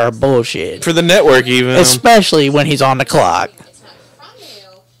pander to her bullshit, For the network, even. especially when he's on the clock. It's not from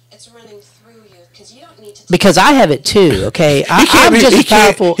you, it's running through you, because you don't need to Because I have it too. Okay, I'm he just as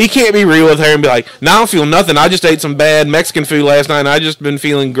can't, powerful. he can't be real with her and be like, "No, I don't feel nothing. I just ate some bad Mexican food last night, and I just been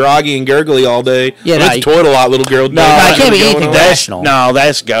feeling groggy and gurgly all day." Yeah, I no, went to the toilet a lot, little girl. No, I can't be anything on. that- Rational. No,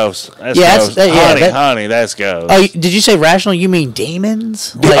 that's ghost. That's Yeah, that's- ghost. yeah, honey, that- honey, that's ghost. Oh, did you say rational? You mean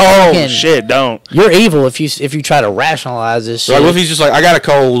demons? Like, oh fucking- shit! Don't You're evil if you try to rationalize this So shit. like, what if he's just like, "I got a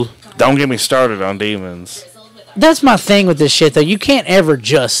cold." don't get me started on demons. That's my thing with this shit, though. You can't ever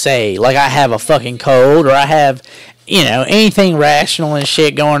just say, like, I have a fucking cold or I have, you know, anything rational and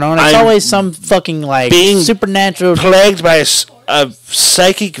shit going on. It's I'm always some fucking, like, being supernatural. Plagued by a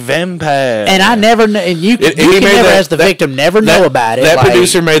psychic vampire. And I never know. And you He can made never, that- as the victim, never know about it. That like,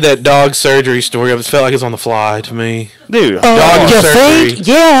 producer made that dog surgery story. It felt like it's on the fly to me. dude. dog you surgery. think?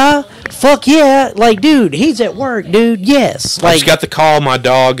 Yeah. Fuck yeah. Like, dude, he's at work, dude. Yes. I Like, just got the call. My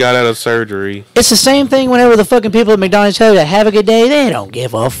dog got out of surgery. it's the same thing whenever the fucking people at McDonald's tell you to have a good day. They don't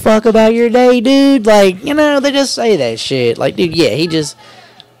give a fuck about your day, dude. Like, you know, they just say that shit. Like, dude,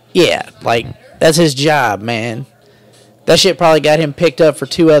 yeah, like, that's his job, man. That shit probably got him picked up for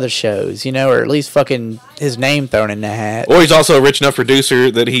 2 other shows, you know, or at least fucking his name thrown in the hat. Or he's also a rich enough producer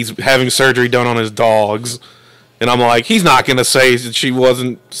that he's having surgery done on his dogs. And I'm like, he's not going to say that she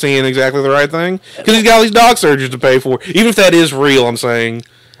wasn't seeing exactly the right thing. Because he's got all these dog surgeries to pay for. Even if that is real, I'm saying.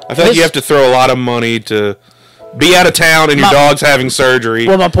 I feel like you have to throw a lot of money to be out of town and your dog's having surgery.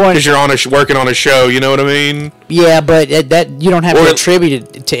 Well, my point Because you're on working on a show, you know what I mean? Yeah, but that you don't have Or to at- attribute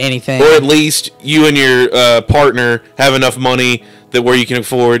it to anything. Or at least you and your partner have enough money that where you can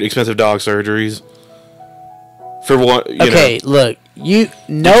afford expensive dog surgeries. For what, you okay, know. look, you Did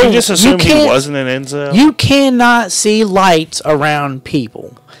know, you just assume he can't- wasn't an incel? You cannot see lights around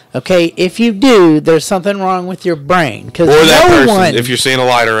people. Okay, if you do, there's something wrong with your brain. Because Or that no person, one, if you're seeing a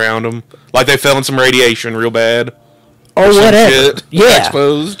light around them. Like they fell in some radiation real bad. or some whatever, shit, yeah.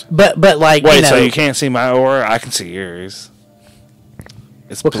 exposed. But like, Wait, you know, so you can't see my aura? I can see yours.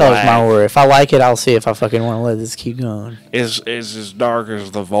 It's what color's black. my aura? If I like it, I'll see if I fucking want to let this keep going. It's as dark as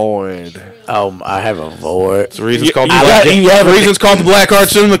the void. I have a void. The reason it's called the you Black. got- you The have a- reason it's called the Black Heart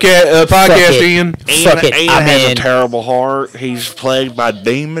Cinema podcast, it. Ian. Fuck it, Ian I'm has in. a terrible heart. He's plagued by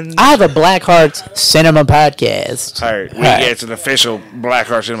demons. I have a Black Hearts Cinema podcast. All right, Right. it's an official Black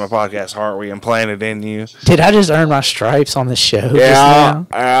Heart Cinema podcast heart we implanted in you. Did I just earn my stripes on the show? just Yeah,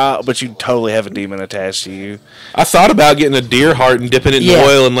 now? but you totally have a demon attached to you. I thought about getting a deer heart and dipping it in Yeah.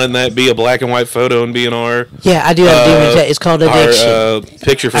 oil and letting that be a black and white photo and being our Yeah, I do have a demon attack. It's called addiction. our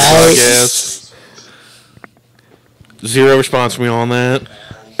picture for the I- podcast. Zero response from me on that.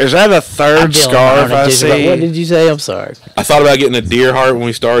 Is that a I'm third dealing scarf with my I own addiction, but see? what did you say? I'm sorry. I thought about getting a deer heart when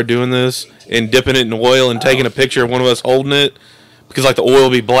we started doing this and dipping it in oil and taking a picture of one of us holding it because like the oil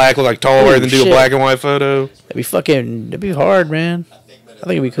would be black, look like tar, Ooh, and then do shit. a black and white photo. That'd be hard, man. I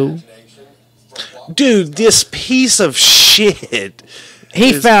think it'd be cool. Dude, this piece of shit.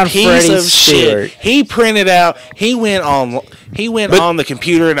 He This found piece Freddie of Stewart. shit. He printed out. He went on the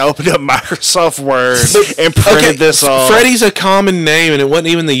computer and opened up Microsoft Word and printed this off. Freddie's a common name, and it wasn't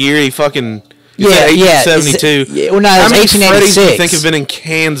even the year he fucking. You Yeah, said yeah. 1872. Yeah, well, no, it How was many Freddys do you 1886. think have been in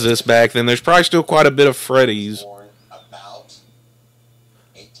Kansas back then? There's probably still quite a bit of Freddys. Born about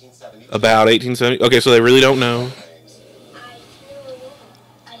 1870. About 1870. Okay, so they really don't know.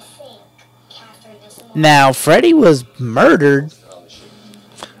 I think Catherine is the Now, Freddie was murdered.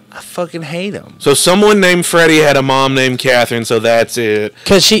 I fucking hate him. So someone named Freddie had a mom named Catherine, so that's it.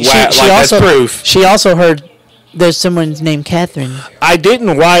 Because she Wow, like, also that's proof. She also heard there's someone named Catherine. I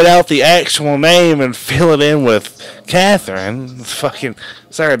didn't white out the actual name and fill it in with Catherine. Fucking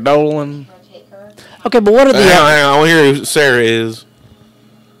Sarah Dolan. Okay, but what are the? Hang on. I want to hear who Sarah is.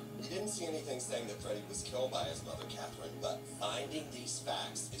 We didn't see anything saying that Freddie was killed by his mother, Catherine, but finding these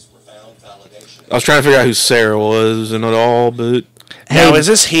facts is profound validation. I was trying to figure out who Sarah was and it all, but Now, is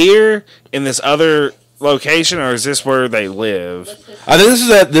this here in this other location, or is this where they live? I think this is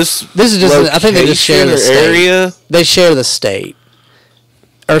at this. This is just. I think they just share the location or state. area. They share the state,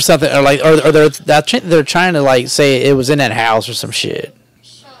 or something, or like, or they're trying to like say it was in that house or some shit.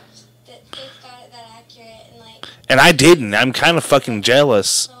 Shocked that they got it that accurate and like And I didn't. I'm kind of fucking jealous.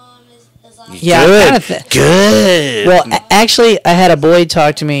 saw him his last Yeah, Good. I kinda Good. Well, actually, I had a boy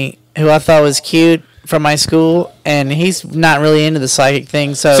talk to me who I thought was cute from my school, and he's not really into the psychic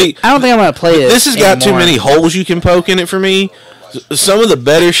thing, so See, I don't think I'm gonna play this. This has got too anymore. many holes you can poke in it for me. Some of the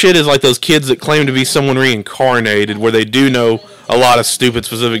better shit is like those kids that claim to be someone reincarnated, where they do know a lot of stupid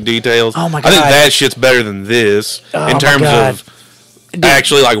specific details. Oh my I think God. that shit's better than this Oh in my terms God. of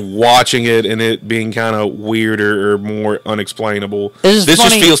actually like watching it and it being kind of weirder or more unexplainable. It's This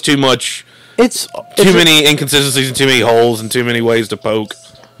funny- just feels too much, It's too many inconsistencies and too many holes and too many ways to poke.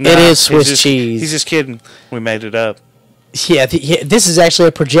 It is he's Swiss just- cheese. He's just kidding. We made it up. Yeah, this is actually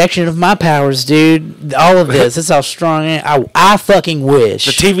a projection of my powers, dude. All of this. That's how strong I fucking wish.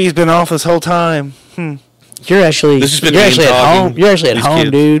 The TV's been off this whole time. You're actually This has been you're me actually at talking, home. You're actually at these home,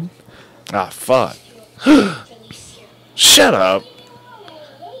 kids. dude. Ah, fuck. Shut up.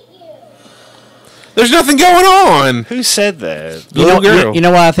 There's nothing going on. Who said that? The little girl. You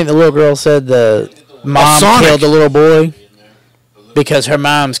know why I think the little girl said the mom Sonic. killed the little boy? Because her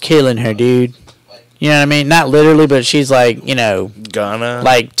mom's killing her, dude. You know what I mean? Not literally, but she's like, you know, Ghana.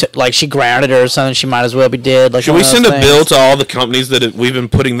 like she grounded her or something. She might as well be dead. Like Should one we of send those a things. bill to all the companies that we've been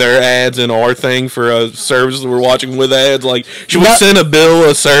putting their ads in our thing for a service that we're watching with ads? Like, should we No. send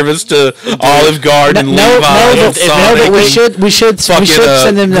a service to Olive Garden and No, Levi's no, and but, no, Sonic but we and should fucking,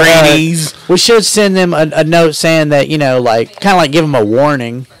 send them Greenies? we should send them a note saying that, you know, like kind of like give them a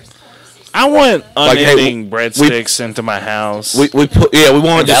warning. I want Like, hey, unending breadsticks sent to my house. we want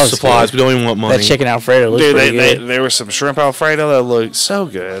That just was supplies. good. We don't even want money. That chicken Alfredo looks Dude, pretty good. there was some shrimp Alfredo that looked so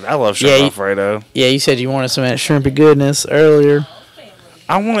good. I love shrimp Yeah, Alfredo. Yeah, you said you wanted some of that shrimpy goodness earlier.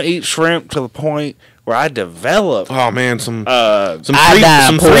 I want to eat shrimp to the point where I develop. Oh man, some iodine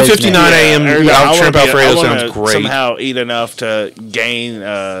 3:59 a.m. or, I wanna shrimp be- I Alfredo wanna sounds great. Somehow eat enough to gain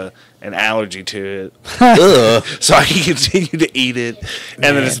an allergy to it, Ugh. so I can continue to eat it,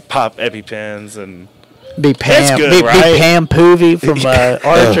 and then just pop EpiPens and. Be Pam, good, be right? Pam Poovey from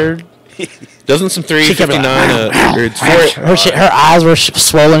Archer. Doesn't some She kept 3:59 or it's 4, Her eyes were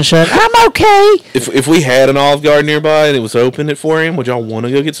swollen shut. I'm okay. if we had an Olive Garden nearby and it was open at 4 a.m., would y'all want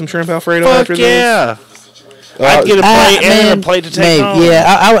to go get some shrimp Alfredo Fuck after yeah! this? I'd get a plate and man, a plate to take maybe, home.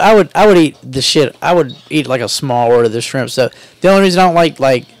 Yeah, I would eat the shit. I would eat like a small order of the shrimp stuff. The only reason I don't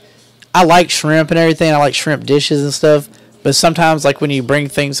like I like shrimp and everything. I like shrimp dishes and stuff. But sometimes, like when you bring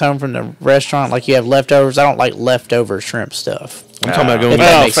things home from the restaurant, like you have leftovers. I don't like leftover shrimp stuff. I'm talking about going If to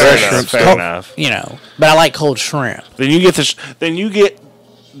that Oh, makes fair sense. enough. Fair Cold- enough. You know, but I like cold shrimp. Then you get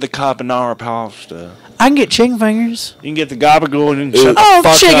the carbonara pasta. I can get chicken fingers. You can get the gabagool and Ooh. shut the Oh,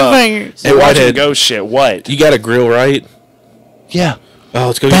 fuck chicken up. fingers. And watch Whitehead. it go shit. What? You got a grill, right? Yeah. Oh,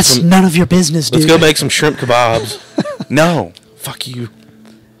 let's go get That's some. none of your business, dude. Let's go make some shrimp kebabs. No. Fuck you.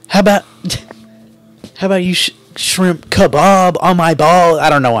 How about you shrimp kebab on my ball? I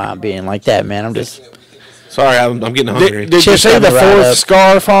don't know why I'm being like that, man. I'm just Sorry, I'm getting hungry. Did you Chips say the coming right fourth up.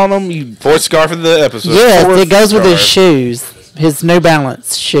 scarf on them? You Fourth scarf of the episode. yeah. fourth It goes with his scarf. shoes, his New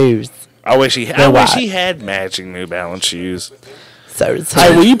Balance shoes. I wish he They're white. had matching New Balance shoes. So it's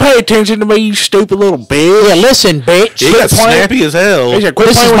Hey, will you pay attention to me, you stupid little bitch? yeah. Listen, bitch. He got Quit playing- snappy as hell. Hey, quit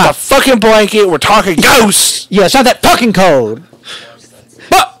This playing is with my- the fucking blanket. We're talking ghosts. Yeah, it's not that fucking cold.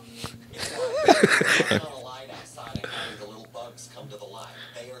 But On a light outside and having the little bugs come to the light.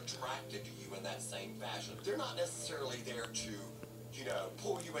 They are attracted to you in that same fashion. They're not necessarily there to,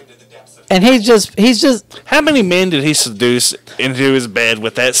 pull you into the depths of. and he's just How many men did he seduce into his bed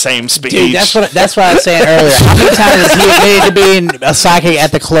with that same speech? dude. That's what I was saying earlier. How many times has he admitted to being a psychic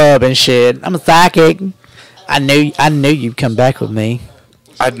at the club and shit? I'm a psychic. I knew you'd come back with me.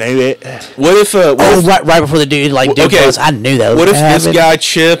 I knew it. What if? Right before the dude dude okay, was, I knew that was What if gonna this happen. guy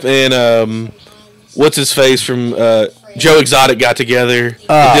Chip and what's his face from Joe Exotic got together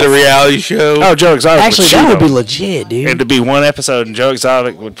and did a reality show? Oh, Joe Exotic. Actually, would that shoot would be him. legit, dude. And to be one episode, and Joe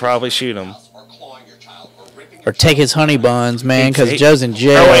Exotic would probably shoot him. Or clawing your child or ripping Or take his honey buns, man, because He- Joe's in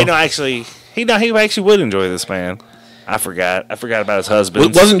jail. Oh wait, no, actually, he actually would enjoy this man. I forgot about his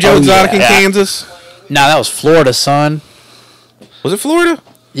husband. Wasn't Joe Oh, Exotic in yeah. Kansas? No, that was Florida, son. Was it Florida?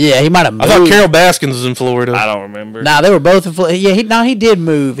 Yeah, he might have moved. I thought Carol Baskins was in Florida. I don't remember. Nah, they were both in Florida. Yeah, he did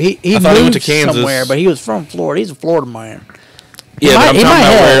move. He I thought moved he went to Kansas. somewhere, but he was from Florida. He's a Florida man. Yeah, but I'm he talking might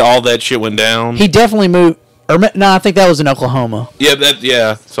about have. where all that shit went down. He definitely moved. No, I think that was in Oklahoma.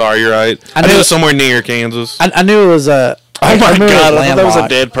 Yeah. Sorry, you're right. I knew knew it it- was somewhere near Kansas. I knew it was a. Oh my knew it god! I thought that was a landlocked.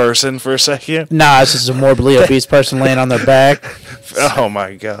 dead person for a second. Nah, it's just a morbidly obese person laying on their back. Oh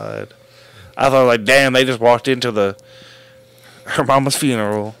my god! I thought like, damn, they just walked into her mama's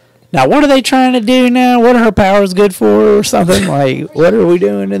funeral. Now, what are they trying to do now? What are her powers good for, or something? Like, what are we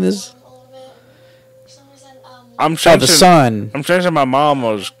doing in this? I'm Oh, sensing the sun. I'm sensing my mom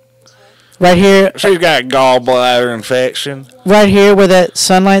was. Right here, She's got gallbladder infection. right here, where that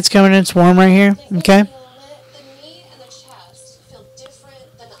sunlight's coming in. It's warm right here. Okay. The knee and the chest feel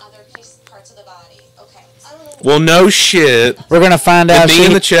different than the other parts of the body. Okay. I don't know. Well, no shit. We're gonna find The out. knee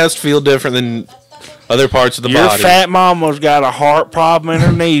and the chest feel different than other parts of the Your body. fat mama's got a heart problem and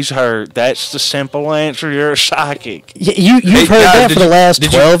her knees hurt. That's the simple answer. You're a psychic. You've Hey, heard guys, that did for the you- last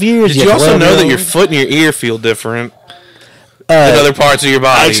did 12 years. Did you also know that your 12-year-old? foot and your ear feel different than other parts of your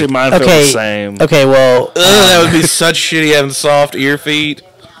body? Actually, mine feel Okay. the same. Okay, well, Ugh, that would be such shitty having soft ear feet.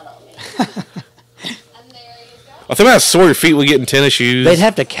 I think how sore your feet would get in tennis shoes. they'd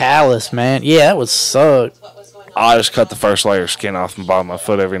have to callus, man. Yeah, that would suck. I just cut the first layer of skin off the bottom of my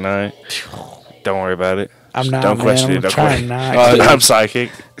foot every night. Don't worry about it. I'm not, Don't man. question I'm it. Don't trying question not to. I'm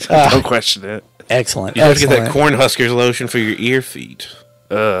psychic. Don't question it. Excellent. You have to get that Excellent. Cornhuskers lotion for your ear feet.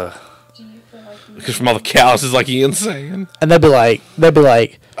 Ugh. Because from all the calluses, like Ian's saying. And they'd be like,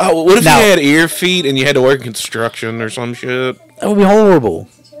 Oh, what if Now- you had ear feet and you had to work in construction or some shit? that would be horrible.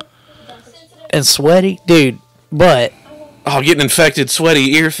 And sweaty, dude. But Oh, getting infected,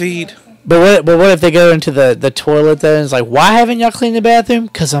 sweaty ear feet. what if they go into the toilet though and it's like, why haven't y'all cleaned the bathroom?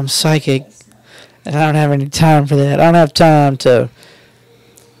 Because I'm psychic. And I don't have any time for that. I don't have time to.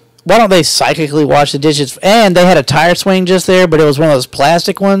 Why don't they psychically wash the dishes? And they had a tire swing just there, but it was one of those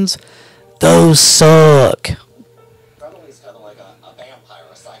plastic ones. Those suck. Probably it's kind of like a vampire,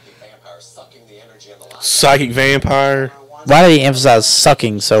 a psychic vampire sucking the energy in the light. Psychic vampire. Why did he emphasize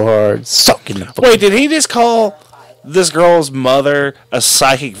sucking so hard? Sucking the fuck. Wait, did he just call this girl's mother a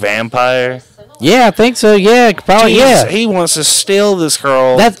psychic vampire? Yeah, I think so. Yeah, probably. Jeez, Yeah. He wants to steal this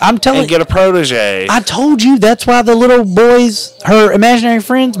girl I'm telling and get a protege. I told you that's why the little boy's, her imaginary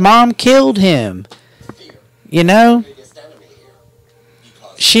friend's mom killed him. You know?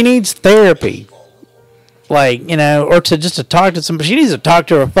 She needs therapy. Like, you know, or to talk to somebody. She needs to talk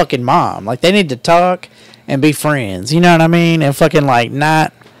to her fucking mom. Like, they need to talk and be friends. You know what I mean? And fucking, like,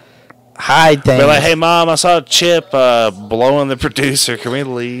 not hide things. Be like, hey, Mom, I saw Chip blowing the producer. Can we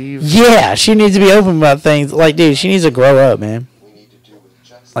leave? Yeah, she needs to be open about things. Like, dude, she needs to grow up, man.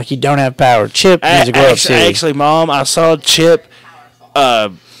 Like, you don't have power. Chip needs to grow up, too. Actually, Mom, I saw Chip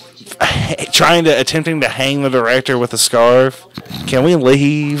attempting to hang the director with a scarf. Can we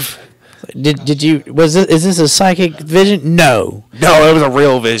leave? Did you, is this a psychic vision? No. No, it was a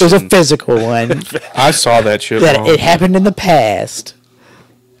real It vision. was a physical one. I saw that shit. That Mom. it happened in the past.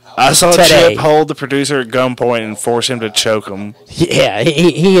 I saw today. Chip hold the producer at gunpoint and force him to choke him. Yeah,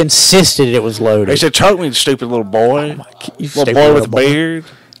 he insisted it was He loaded. said, choke me, stupid little boy. You Little stupid boy with a little boy. beard.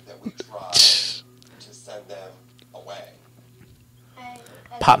 That we try to send them away.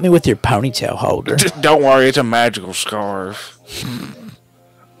 Pop me with your ponytail holder. Don't worry, it's a magical scarf.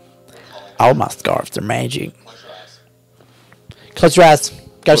 All my scarves are magic. Close your eyes.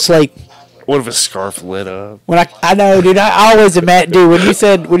 Go to sleep. What if his scarf lit up? When I know, dude. I always imagine, dude. When you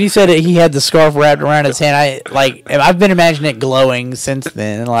said that he had the scarf wrapped around his hand, I've been imagining it glowing since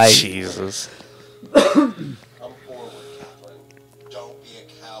then. Like, Jesus. Come forward, Catherine. Don't be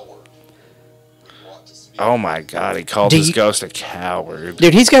a coward. You want to speak. Oh my God, he called Do this you- ghost a coward.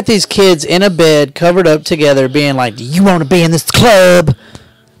 dude, he's got these kids in a bed, covered up together, being like, "Do you want to be in this club?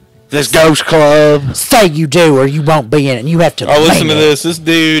 This ghost club. Say you do, or you won't be in it. And you have to." Oh, listen to man it." this. This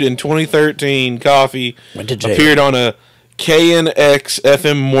dude in 2013, Coffee, Went to jail. appeared on a KNX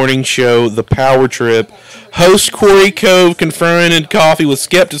FM morning show, The Power Trip. Host Corey Cove confronted Coffee with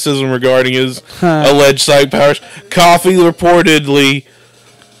skepticism regarding his alleged psychic powers. Coffee reportedly,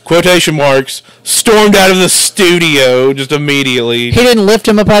 quotation marks, stormed out of the studio just immediately. He didn't lift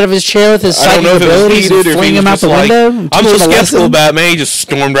him up out of his chair with his I don't psychic know if it was abilities heated and or if fling he him was out just the like, window. and I'm a teach little him skeptical lesson? about it. Man, he just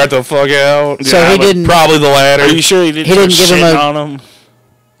stormed right the fuck out. So Yeah, he but didn't. Probably the latter. Are you sure he didn't He didn't start give him shitting a- on him?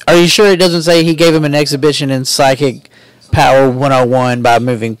 Are you sure it doesn't say he gave him an exhibition in psychic power 101 by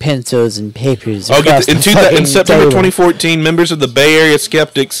moving pencils and papers Oh, across in, the fucking in September table? 2014, members of the Bay Area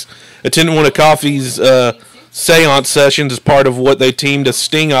Skeptics attended one of Coffee's seance sessions as part of what they deemed a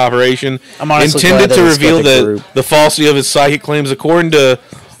sting operation I'm honestly intended glad to they're a reveal skeptic group. the falsity of his psychic claims. According to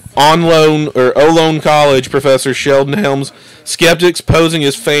Olone College professor Sheldon Helms. Skeptics posing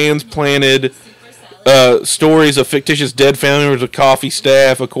as fans planted stories of fictitious dead family members of Coffee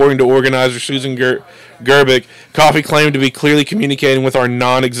staff. According to organizer Susan Gerbic, Coffee claimed to be clearly communicating with our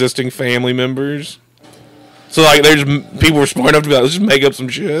non-existing family members. So like, there's people were smart enough to be like, let's just make up some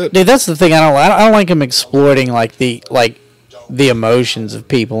shit. Dude, that's the thing. I don't like him exploiting like the emotions of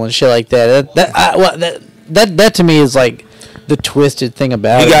people and shit like that. That to me is like the twisted thing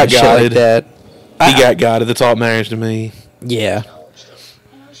about it. And shit like that. He got it. That's all that matters to me. Yeah.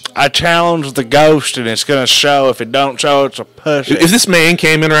 I challenge the ghost, and it's gonna show. If it don't show, it's a push. If this man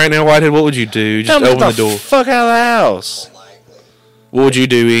came in right now, Whitehead, what would you do? Just open the door. Fuck out of the house. What would you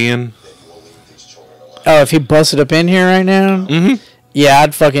do, Ian? Oh, if he busted up in here right now? Mm-hmm. Yeah,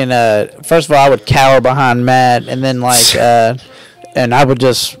 I'd fucking, first of all, I would cower behind Matt, and then, like, and I would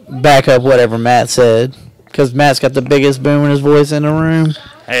just back up whatever Matt said. Because Matt's got the biggest boom in his voice in the room.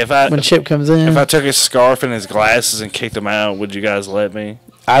 Hey, when Chip comes in. If I took his scarf and his glasses and kicked him out, would you guys let me?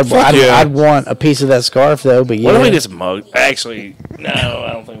 I'd want a piece of that scarf, though, but yeah. What if we just mug? Actually, no,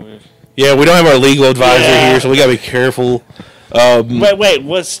 I don't think we. Yeah, we don't have our legal advisor here, so we gotta be careful. Wait,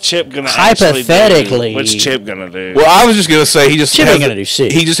 what's Chip gonna hypothetically do? What's Chip gonna do? Well, I was just gonna say Chip ain't gonna do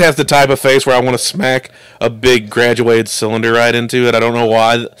shit. He just has the type of face where I want to smack a big graduated cylinder right into it. I don't know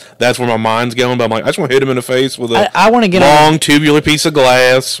why that's where my mind's going, but I'm like, I just want to hit him in the face with a I want to get long tubular piece of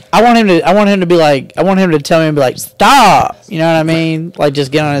glass. I want him to be like, I want him to tell me and be like, stop. You know what I mean? Like,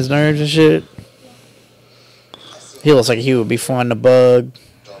 just get on his nerves and shit. He looks like he would be fun to bug.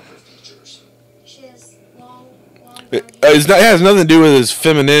 It has nothing to do with his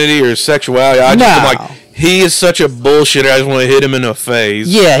femininity or his sexuality. I'm like, he is such a bullshitter. I just want to hit him in the face.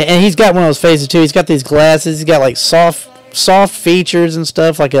 Yeah, and he's got one of those faces too. He's got these glasses. He's got like soft features and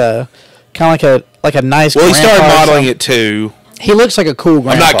stuff, like a kind of like a nice. Well, he started modeling it too. He looks like a cool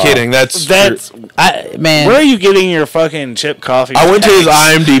grandpa. I'm not kidding. That's man. Where are you getting your fucking Chip Coffee? I went to his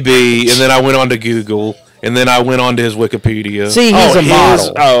IMDb and then I went on to Google. And then I went on to his Wikipedia. See, he's a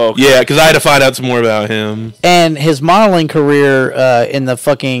model. Oh, okay. Yeah, because I had to find out some more about him. And his modeling career in the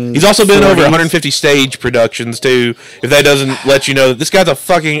fucking... He's also been over 150 stage productions, too. If that doesn't let you know that this guy's a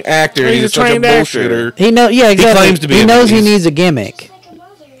fucking actor. He's such a bullshitter. He knows, yeah, exactly. He claims to be. He knows he needs a gimmick.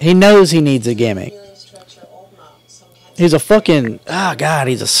 He knows he needs a gimmick. He's a fucking... Oh, God,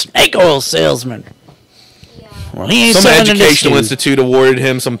 he's a snake oil salesman. Well, he ain't some educational institute awarded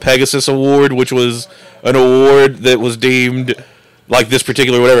him some Pegasus Award, which was an award that was deemed like this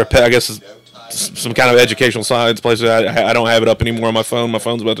particular whatever. I guess some kind of educational science place. I don't have it up anymore on my phone. My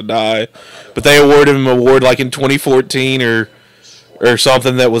phone's about to die. But they awarded him an award like in 2014 or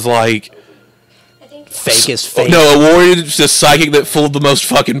something that was like fake as fake. No, awarded to psychic that fooled the most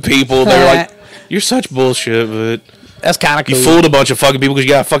fucking people. They were like, "You're such bullshit," but. That's kind of cool. You fooled a bunch of fucking people because you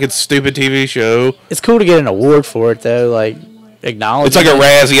got a fucking stupid TV show. It's cool to get an award for it, though. Like, acknowledge. It's like a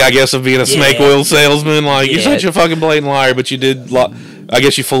Razzie, I guess, of being a snake oil salesman. Like, you're such a fucking blatant liar, but you did. I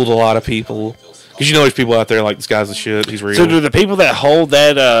guess you fooled a lot of people because you know there's people out there like this guy's the shit. He's real. So do the people that hold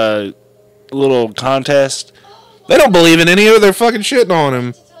that little contest? They don't believe in any of it. They're fucking shitting on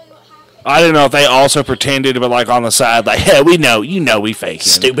him. I didn't know if they also pretended, but like on the side, like, yeah, we know, we faking.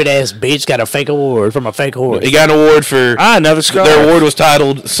 Stupid ass bitch got a fake award from a fake horse. He got an award for another scarf. Their award was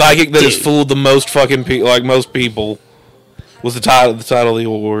titled "Psychic That Has Fooled the Most Fucking like most people." Was the title of the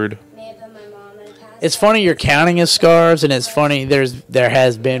award? It's funny you're counting his scars, and it's funny there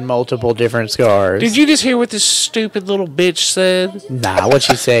has been multiple different scars. Did you just hear what this stupid little bitch said? Nah, what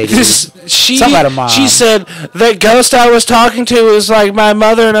she say? She said the ghost I was talking to was like my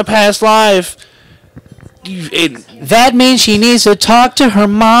mother in a past life. That means she needs to talk to her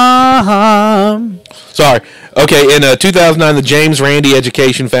mom. Sorry. Okay, in 2009, the James Randi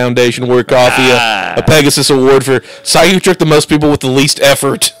Education Foundation awarded Coffee a Pegasus Award for psychic who tricked the most people with the least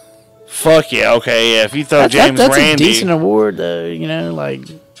effort. Fuck yeah, okay, yeah. If you throw James that's Randi... That's a decent award, though, you know, like...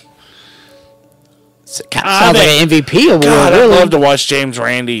 Sounds like an MVP award, God, really. I'd love to watch James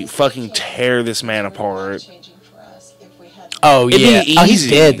Randi fucking tear this man apart. Oh, yeah. Oh, he's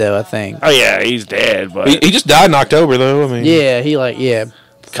dead, though, I think. Oh, yeah, he's dead, but... He just died in October, though, I mean... Yeah,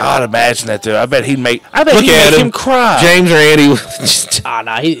 God, imagine that, dude. I bet he'd make him cry. James Randi...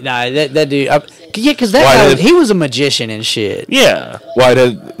 that dude... yeah, because that guy, he was a magician and shit. Yeah.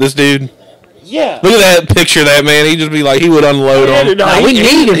 Whitehead, this dude... Yeah. Look at that picture of that man. He'd just be like, he would unload on. No, we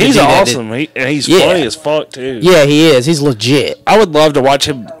need him. He's awesome. He's funny as fuck, too. Yeah, he is. He's legit. I would love to watch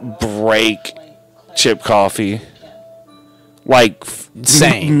him break Chip Coffee. Like,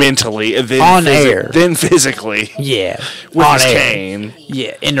 mentally. And then on air. Then physically. Yeah. With his cane.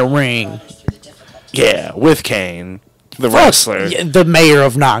 Yeah, in the ring. Yeah, with cane. The Fuck, wrestler. yeah, the mayor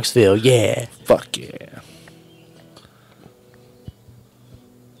of Knoxville. Yeah. Fuck yeah.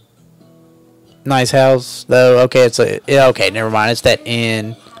 Nice house though. Okay, okay. Never mind. It's that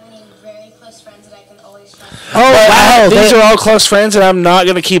inn. How many very close friends that I can always trust. Oh wow, These are all close friends that I'm not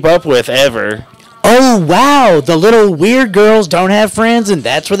gonna keep up with ever. Oh wow, the little weird girls don't have friends, and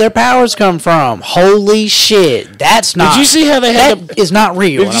that's where their powers come from. Holy shit, that's not. Did you see how they had that is not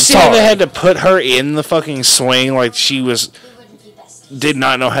real. Did and you I'm see sorry. how they had to put her in the fucking swing like she was We wouldn't be besties. did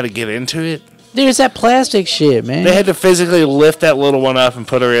not know how to get into it? Dude, it's that plastic shit, man. They had to physically lift that little one up and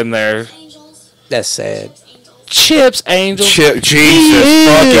put her in there. Angels. That's sad. Chips, Angel. Jesus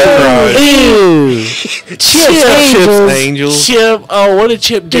fucking Christ. Ew. Chips, Angels. Angels. Chip. Oh, what did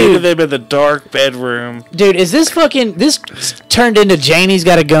Chip do to Dude. them in the dark bedroom? Dude, is this turned into Janie's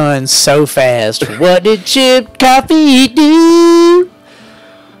Got a Gun so fast? What did Chip Coffee do?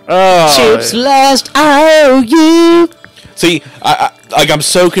 Oh, Chip's last IOU. See, I'm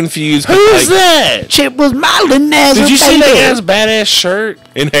so confused. who's that? Chip was modeling as Did a you see that baby. guy's badass shirt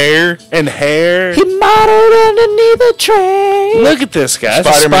In hair. and hair? He modeled underneath a train. Look at this guy. That's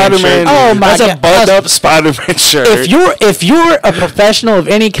a Spider-Man Spider-Man. shirt. Oh, my That's a God. buttoned-up Spider-Man shirt. If you're a professional of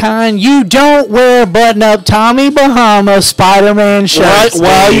any kind, you don't wear button-up Tommy Bahama Spider-Man shirts.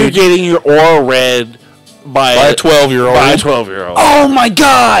 while dude. you're getting your aura read by By a 12-year-old. By a 12-year-old. Oh my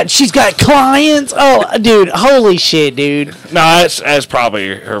God, she's got clients. Oh, dude, holy shit, dude. No, that's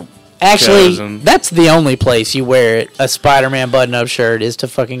probably her. Actually, chosen. that's the only place you wear it. A Spider-Man button-up shirt is to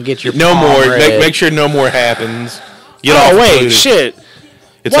fucking get your No palm more. read. Make sure no more happens. Get Oh off wait, Pluto. shit.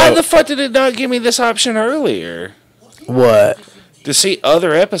 It's Why all- the fuck did it not give me this option earlier What? to see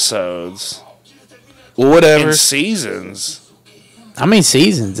other episodes Well, whatever. and seasons? How many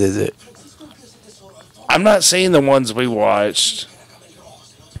seasons is it? I'm not seeing the ones we watched.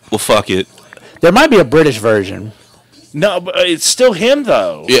 Well, fuck it. There might be a British version. No, but it's still him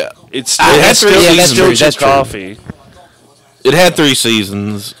though. Yeah. It's still, It has it's three still, seasons. it's still That's Chip true. Coffee. It had 3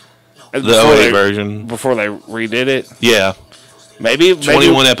 seasons. The Before 08 they- version. Before they redid it, Yeah. maybe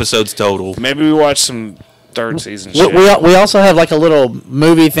 21 episodes total. Maybe we watched some third season We, shit. we also have like a little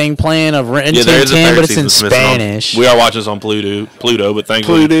movie thing playing of Ren Yeah, there 10, is a third but it's season in that's missing on- Spanish. We are watching this on Pluto, but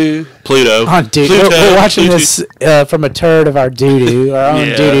thankfully Pluto. Pluto. Oh, dude, Pluto, we're watching Pluto. this from a turd of our doo-doo. Our own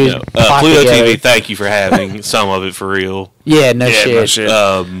Yeah, doo-doo. No, popped Pluto together. TV. Thank you for having some of it for real. Yeah, no Yeah, shit.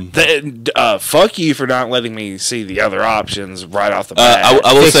 no shit. Fuck you for not letting me see the other options right off the bat.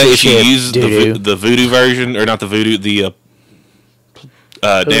 I will Fix say your if you shit, use doo-doo. the Voodoo version, or not the Voodoo, the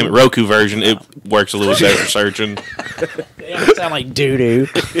damn it, Roku version, it works a little better for searching. They all sound like doo-doo.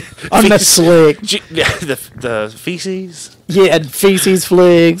 On the slick. the feces. Yeah, feces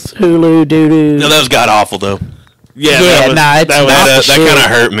flicks, Hulu, doo-doo. No, that was god awful though. Yeah, Yeah, was, nah, it's that was, not That the kind shit.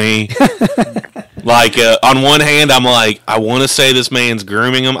 of hurt me. Like on one hand, I'm like, I want to say this man's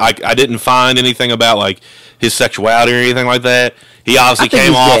grooming him. I didn't find anything about like his sexuality or anything like that. He obviously I think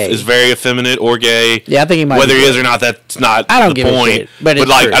came he's off gay. as very effeminate or gay. Yeah, I think he might Whether be he is gay. or not, that's not I don't the give a point. shit, but it's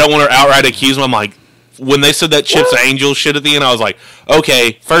like, true. I don't want to outright accuse him. I'm like, when they said that Chip's Angel shit at the end, I was like,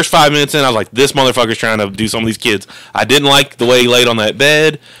 okay, first 5 minutes in, I was like, this motherfucker's trying to do some of these kids. I didn't like the way he laid on that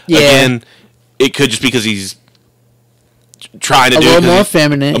bed. Yeah. Again, it could just because he's trying to A do little it 'cause more he's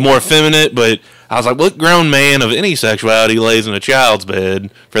effeminate. more effeminate, but I was like, what grown man of any sexuality lays in a child's bed,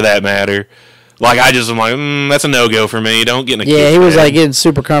 for that matter? Like, I'm like, that's a no-go for me. Don't get in a Yeah, kid's he was bed. like getting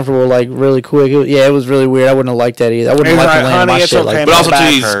super comfortable, like really quick. It was really weird. I wouldn't have liked that either. I wouldn't He's have liked like, to land on my "Honey, it's shit okay, like But that. also, too,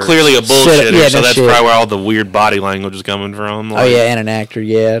 back he's hurts. clearly a bullshitter, yeah, so no that's shit. probably where all the weird body language is coming from. Oh Like, yeah, and an actor,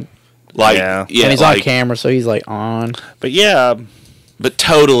 yeah. Like, Yeah. yeah, And he's like, on camera, so he's like on. But yeah, but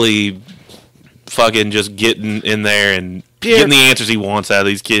totally fucking just getting in there and Yeah. getting the answers he wants out of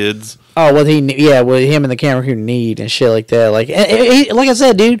these kids. Oh, what him and the camera crew need and shit like that. Like, like I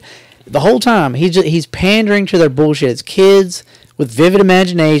said, dude, the whole time he's pandering to their bullshit. It's kids with vivid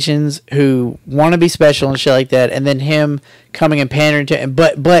imaginations who want to be special and shit like that, and then him coming and pandering to,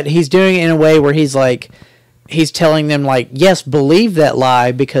 but he's doing it in a way where he's like, he's telling them like, yes, believe that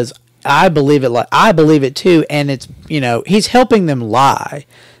lie because I believe it. Like I believe it too, and it's he's helping them lie.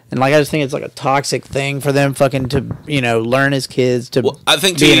 And like I just think it's like a toxic thing for them fucking to learn as kids to Well, I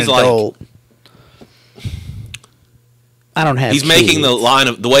think, be too, an he's like- adult. I don't have. He's making the kids. line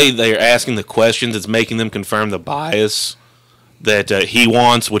of the way they're asking the questions. It's making them confirm the bias that he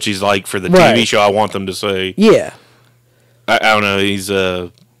wants, which he's like for the Right. TV show. I want them to say. Yeah, I don't know. He's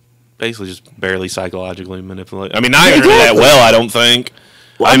basically just barely psychologically manipulated. I mean, not even exactly. that well. I don't think.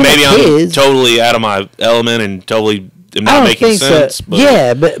 Well, I mean, I mean, maybe I'm kids- totally out of my element and totally am I not don't making think sense. so. But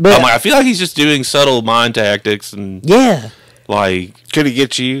Yeah, but I'm like, I feel like he's just doing subtle mind tactics and yeah. like could he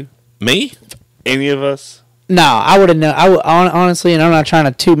get you? me. Any of us? No, I would have known. Honestly, and I'm not trying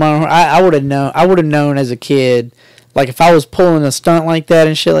to toot my own horn. I would have known. I would have known as a kid, like if I was pulling a stunt like that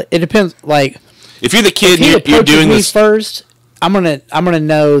and shit. Like, it depends. Like if you're the kid, if you're doing me this first. I'm gonna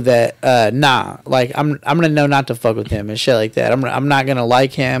know that nah. Like I'm gonna know not to fuck with him and shit like that. I'm not gonna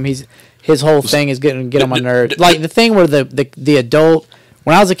like him. His whole thing is getting get on my nerves. Like the thing where the adult.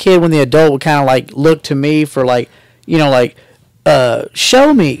 When I was a kid, when the adult would kind of like look to me for like, you know, like.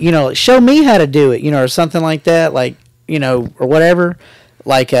 Show me how to do it, or something like that, like, or whatever.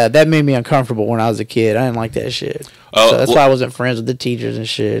 Like, that made me uncomfortable when I was a kid. I didn't like that shit. So that's why I wasn't friends with the teachers and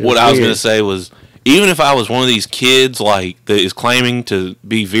shit. What I was going to say was, even if I was one of these kids, like, that is claiming to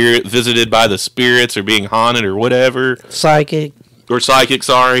be visited by the spirits or being haunted or whatever. Psychic,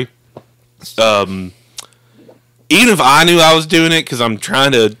 sorry. Even if I knew I was doing it because I'm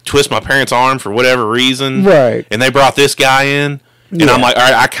trying to twist my parents' arm for whatever reason, right? And they brought this guy in, and I'm like, all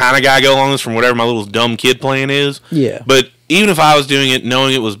right, I kind of gotta go along with this from whatever my little dumb kid plan is. Yeah. But even if I was doing it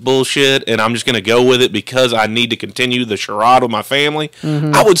knowing it was bullshit, and I'm just gonna go with it because I need to continue the charade with my family,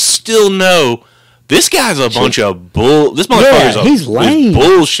 I would still know this guy's a bunch of bull. This motherfucker's he's lame.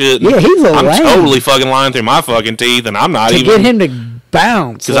 Bullshit. Yeah, he's a I'm lame. Totally fucking lying through my fucking teeth, and I'm not to even get him to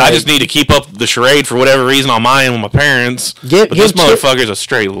bounce because I just need to keep up the charade for whatever reason on my end with my parents. But this motherfucker's a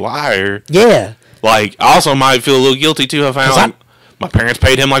straight liar. Yeah. Like, I also might feel a little guilty too. I found like my parents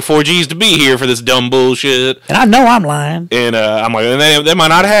paid him like $4 to be here for this dumb bullshit, and I know I'm lying. And I'm like, and they might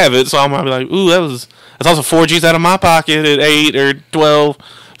not have it, so I might be like, ooh, that's also $4 out of my pocket at 8 or 12.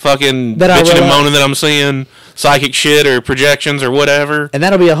 Fucking bitching and moaning that I'm seeing psychic shit or projections or whatever. And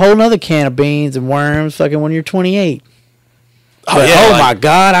that'll be a whole nother can of beans and worms. Fucking when you're 28. Oh, yeah, oh my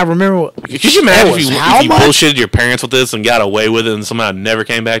God! I remember. Could you imagine if you bullshitted your parents with this and got away with it, and somehow never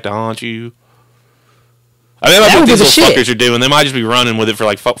came back to haunt you? I mean, that's what these little fuckers are doing. They might just be running with it for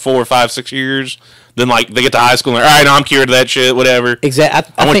like 4, 5, 6 years. Then, like, they get to high school and they're, all right, no, I'm cured of that shit, whatever.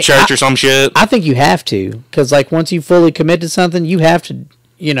 Exactly. I went to church or some shit. I think you have to, because like once you fully commit to something, you have to.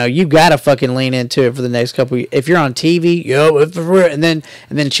 You gotta fucking lean into it for the next couple. If you're on TV, and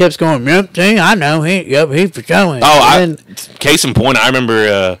then Chip's going, yep, see, I know he's for showing. Case in point, I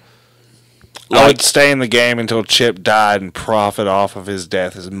remember. I would stay in the game until Chip died and profit off of his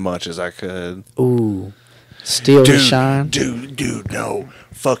death as much as I could. Ooh, steal his shine, dude, no,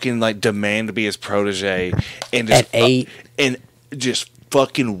 fucking like demand to be his protege and just at 8 and just.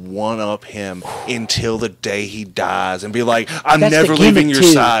 Fucking one up him until the day he dies and be like, I'm never leaving your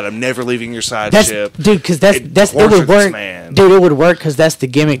side. I'm never leaving your side, Chip. Dude, because it would work. Dude, it would work because that's the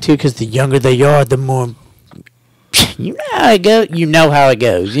gimmick too. Because the younger they are, the more you know how it goes. You know how it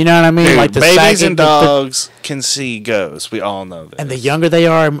goes. You know what I mean? Dude, like the babies and dogs can see ghosts. We all know that. And the younger they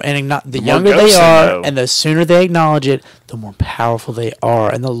are, and and the sooner they acknowledge it, the more powerful they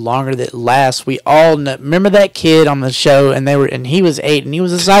are, and the longer that lasts. We all know, remember that kid on the show, and he was 8, and he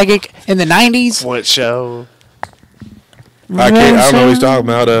was a psychic in the 90s. What show? I don't know what he's talking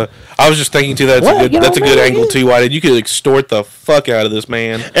about. I was just thinking too that's a good angle too. Why did you could extort the fuck out of this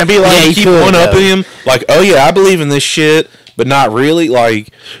man and be like, keep one up in him, like, oh yeah, I believe in this shit, but not really. Like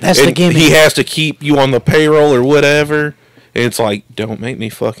that's the gimmick. He has to keep you on the payroll or whatever. And it's like, don't make me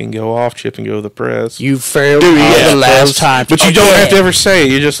fucking go off, Chip, and go to the press. You failed the last time, but you don't have to ever say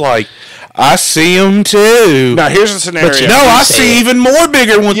it. You're just like, I see them too. Now here's a scenario. But I see even more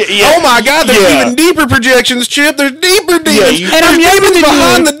bigger ones. Oh my God, there's even deeper projections, Chip. There's deeper demons. And I'm demons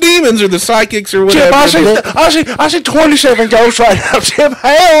behind the demons or the psychics or whatever. Chip, I see 27 ghosts right now. Chip,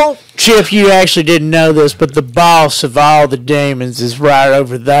 hell. Chip, you actually didn't know this, but the boss of all the demons is right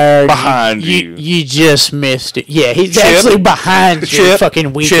over there. Behind you. You just missed it. Yeah, he's actually behind you,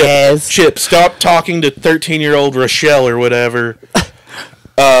 fucking weak ass. Chip, stop talking to 13-year-old Rochelle or whatever.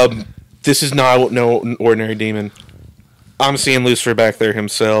 This is not no ordinary demon. I'm seeing Lucifer back there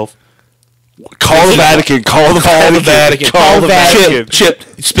himself. Call the Vatican. Call the Vatican. Call the Vatican. Chip,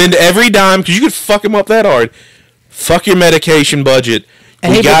 spend every dime, because you could fuck him up that hard. Fuck your medication budget.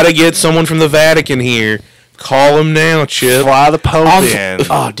 We gotta get someone from the Vatican here. Call him now, Chip. Fly the Pope in.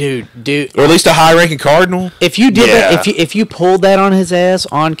 Oh, dude. Or at least a high-ranking cardinal. If you did that, if you pulled that on his ass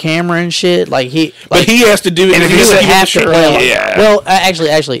on camera and shit, but he has to do it. And if he would have to, well,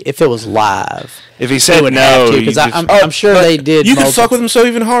 actually, if it was live, if he said no, because I'm sure they did. You could fuck with him so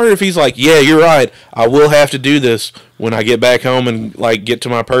even harder if he's like, yeah, you're right. I will have to do this when I get back home and like get to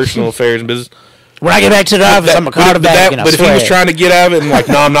my personal affairs and business. When I get back to the office, I'm a call the Vatican. But if he was trying to get out of it and like,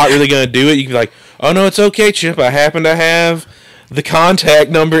 no, I'm not really going to do it, you could be like, oh, no, it's okay, Chip. I happen to have the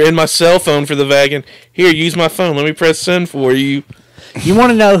contact number in my cell phone for the Vatican. Here, use my phone. Let me press send for you. You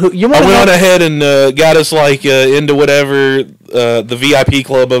want to know who? You want I to went know? on ahead and got us like into whatever the VIP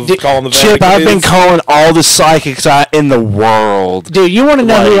club of calling the Chip, Vatican I've been is. calling all the psychics in the world. Dude, you want to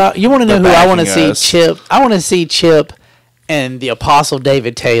know Like, who? You want to know who they're I want to backing see? us. Chip. I want to see Chip and the Apostle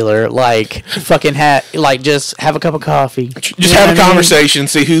David Taylor like fucking like just have a cup of coffee. Just have a conversation,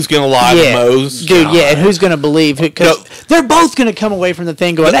 see who's gonna lie the most. dude. Yeah, and who's gonna believe? Because they're both gonna come away from the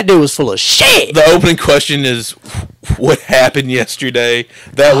thing going, "That dude was full of shit." The opening question is, what happened yesterday?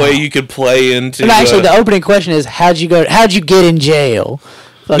 That way you could play into. And actually, the opening question is, "How'd you get in jail?"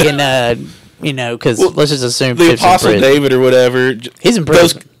 Fucking, you know, because let's just assume the Chip's in Apostle prison. David or whatever. He's in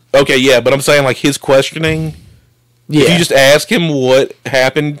prison. Okay, yeah, but I'm saying like his questioning. Yeah. If you just ask him what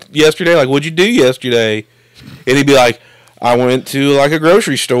happened yesterday, like what'd you do yesterday, and he'd be like, I went to like a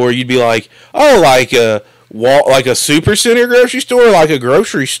grocery store. You'd be like, oh, like a super center grocery store, like a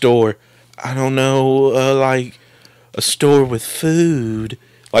grocery store. I don't know, like a store with food.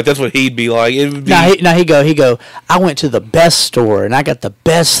 Like that's what he'd be like. It would be, He go. I went to the best store and I got the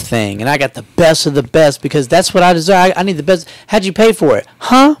best thing and I got the best of the best because that's what I deserve. I need the best. How'd you pay for it?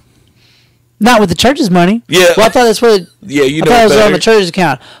 Huh? Not with the church's money. Yeah. Well, I thought that's what. Yeah, you I know thought it was on better. the church's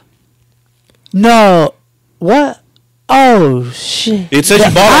account. No. What? Oh shit! It says you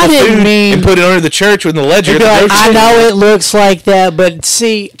I bought all the didn't food mean. and put it under the church with the ledger. It'd At be the like, I grocery know store. it looks like that, but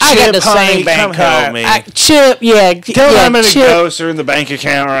see, I got Chip, the honey, same bank come help card. me. Chip, yeah, Tell yeah, how many Chip. ghosts are in the bank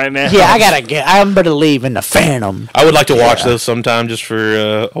account right now. Yeah, I gotta get. I'm about to leave in the Phantom. I would like to watch those sometime just for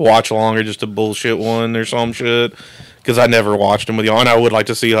a watch along or just a bullshit one or some shit. Because I never watched them with y'all, and I would like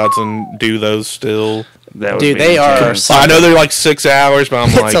to see Hudson do those still. That would Dude, be they are. intense. I know they're like 6 hours, but I'm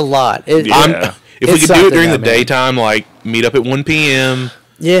It's like, a lot. It, Yeah. if we It's could do it something during the though, man. daytime, like meet up at 1 p.m.,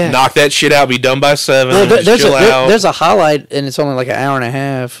 yeah. knock that shit out, be done by 7, Well, just chill out. there's a highlight, and it's only like an hour and a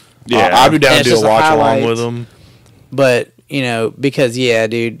half. Yeah. I'd be down And to it's do just a a watch along highlight. with them. But you know, because yeah,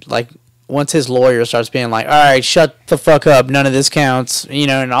 dude, like once his lawyer starts being like, "All right, shut the fuck up, none of this counts," you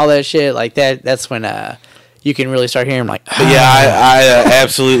know, and all that shit like that. That's when you can really start hearing like, But yeah, I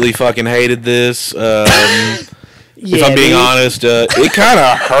absolutely fucking hated this. If I'm being dude. honest, it kind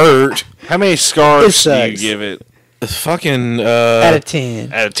of hurt. How many It scarves do you sucks. give it? Fucking Out of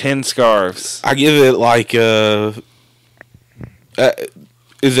 10. Out of 10 scarves. I give it like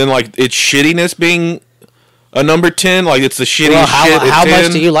is in like its shittiness being a number 10. Like it's the shittiest Well, shit. how at much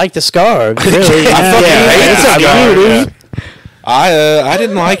 10. do you like the scarves? Really? I fucking hate it's the up to scarves. you, dude. I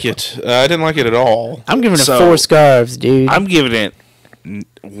didn't like it. I didn't like it at all. I'm giving it So, 4 scarves, dude. I'm giving it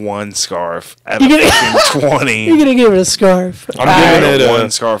one scarf out You of get- fucking 20. You're gonna give it a scarf. I'm I giving giving it one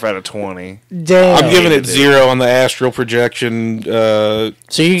a. scarf out of 20. Damn. I'm giving it hated it. 0 on the astral projection so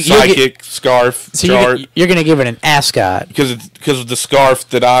psychic scarf chart. you're gonna give it an ascot. Because the scarf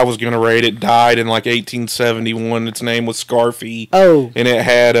that I was gonna rate it died in like 1871. Its name was Scarfy. Oh, And it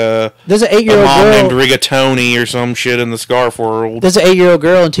had there's an a 8-year-old mom named girl. Rigatoni or some shit in the scarf world. There's an 8-year-old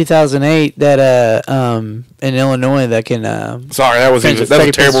girl in 2008 that in Illinois that can Sorry, that was Freddie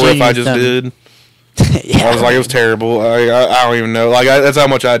a terrible Prinze riff I Jr.'s just done. did. yeah. I was like, it was terrible. I don't even know. Like that's how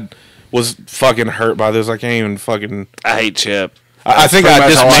much I was fucking hurt by this. I can't even fucking. I hate Chip. I think pretty I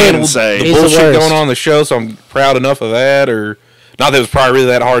much all I can dismantled say. the He's the bullshit worst. going on in the show, so I'm proud enough of that. Or not that it was probably really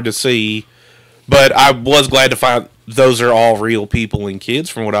that hard to see, but I was glad to find those are all real people and kids.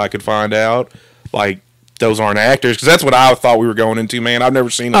 From what I could find out, like those aren't actors, because that's what I thought we were going into. Man, I've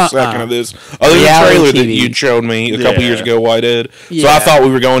never seen a second of this other than the Reality trailer that TV. you'd showed me a couple Yeah. years ago, Whitehead. So Yeah. I thought we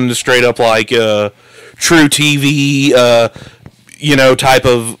were going into straight up like true TV, type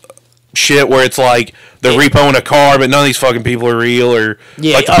of shit where it's like they're repoing a car, but none of these fucking people are real, or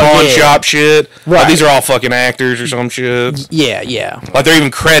Yeah, like the oh, pawn yeah. shop shit. Like, Right. these are all fucking actors or some shit. yeah. Like they're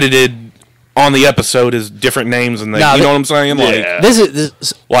even credited on the episode as different names, and No, you know what I'm saying? Like, Yeah. This is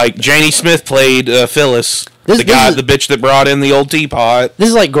Janie Smith played Phyllis, This- the this is- bitch that brought in the old teapot. this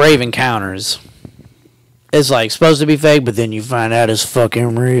is like Grave Encounters. It's like supposed to be fake, but then you find out it's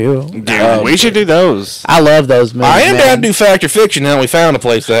fucking real. Dude, we should do those. I love those movies. I am man. down to do fact or fiction now. We found a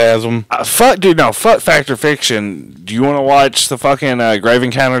place that has them. Fuck Fact or Fiction. Do you want to watch the fucking Grave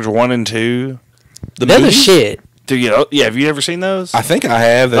Encounters 1 and 2? The They're the movies? shit. Do you? Yeah, have you ever seen those? I think I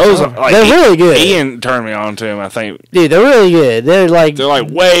have. Those are like They're really good. Ian turned me on to them. I think Dude, they're really good. They're like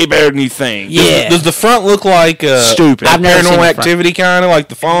way better than you think. Yeah. Does the front look like Stupid. I've never seen Paranormal the front. Activity kind of like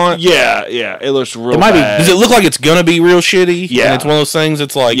the font? Yeah. It looks real. It might be- bad. Does it look like it's gonna be real shitty? Yeah. And it's one of those things.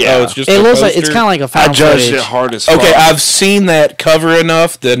 It's like, Yeah. oh, it's just. it a looks like it's poster. kind of like a I found judged footage. it hard as fuck. Okay, I've seen that cover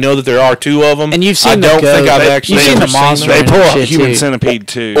enough to know that there are 2 of them. And you've seen I the don't think ghost. I've You've actually seen ever the monster. them. They pull up Shit, Human too. Centipede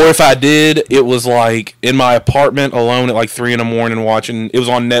too. Or if I did, it was like in my apartment apartment alone at like 3 a.m. watching. It was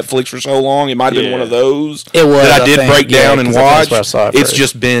on Netflix for so long. It might have been one of those. It was. that I did think. break down and 'cause I think watch. that's where I saw it It's first.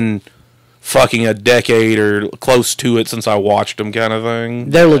 just been fucking a decade or close to it since I watched them, kind of thing.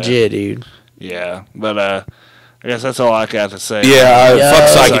 They're legit, dude. Yeah, but I guess that's all I got to say. Yeah, Yeah. fuck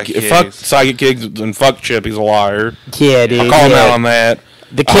Psychic fuck Kids. Psychic Kids and fuck Chip. He's a liar. Yeah, dude. I'll call him yeah. out on that.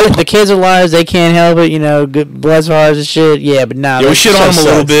 The kids are liars. They can't help it. You know, good bless hearts and shit. Yeah, but nah. Yeah, we that shit show on them a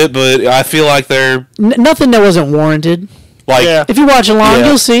little sucks. bit, but I feel like they're Nothing that wasn't warranted. like. Yeah. If you watch along, Yeah.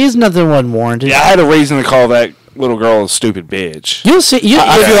 you'll see it's nothing wasn't warranted. Yeah, I had a reason to call that little girl a stupid bitch. You'll see.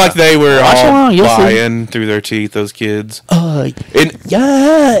 I feel like they were Watch all along, you'll see. lying through their teeth. Those kids. And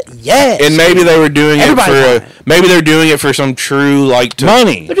yes. And maybe they were doing Everybody it lying. for maybe they're doing it for some true like to,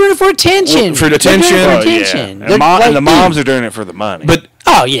 Money. They're doing it for attention. For They're doing it attention. for Oh, attention. Yeah. They're And the like, moms are doing it for the money. But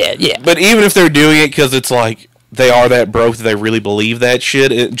oh yeah. but even if they're doing it because it's like they are that broke that they really believe that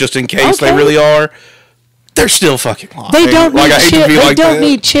shit, just in case they Okay. really are, they're still fucking lying. They don't like need I hate Chip. to be They like don't that.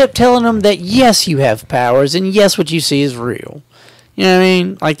 need Chip telling them that yes, you have powers and yes, what you see is real. You know what I mean?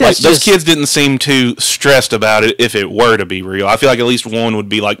 Like Like, that's those just, kids didn't seem too stressed about it if it were to be real. I feel like at least one would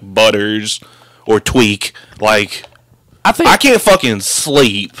be like Butters or Tweak. Like I think I can't fucking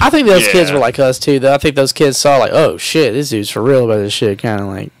sleep. I think those kids Yeah. were like us too. Though I think those kids saw like, oh shit, this dude's for real about this shit. Kind of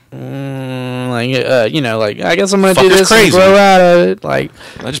like, you know, like I guess I'm gonna do Fucker's this crazy. and grow out of it. Like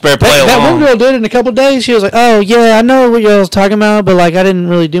I just better play that one along. girl did it in a couple days. She was like, oh yeah, I know what y'all was talking about, but like I didn't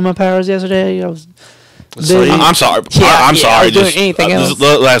really do my powers yesterday. I was busy. I'm sorry. Yeah, I'm yeah, sorry. I was doing Just, anything this else. is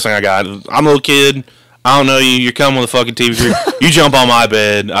the last thing I got. I'm a little kid. I don't know you. You're coming with a fucking TV crew. You jump on my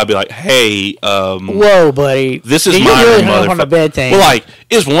bed. I'd be like, hey, Whoa, buddy. this is Yeah, my you're really room, hung up on the motherfucker. bed thing. Well, like,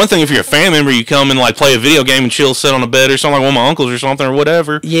 it's one thing if you're a family member, you come and like play a video game and chill, sit on a bed or something like one of my uncles or something or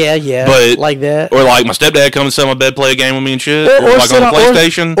whatever. yeah, but- like that. Or like my stepdad come and sit on my bed, play a game with me and shit. Or, like sit on the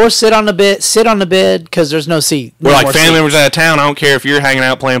PlayStation. or sit on the bed. Sit on the bed because there's no seat. We're no like more family seat. members out of town. I don't care if you're hanging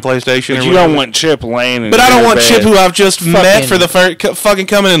out playing PlayStation. But or you whatever. don't want Chip laying in But I don't your want bed. Chip, who I've just met for the fucking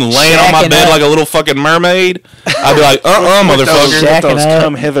coming and laying on my Shacking bed up. like a little fucking mermaid. I'd be like, With motherfucker. Shacking those up.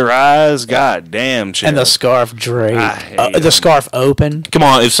 come hither eyes. God damn, Chip. And the scarf draped. I hate The him. scarf open. Come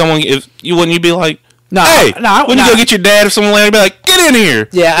on, if you wouldn't, you'd be like, No, hey, no, when you go get your dad or someone laying, be like, get in here.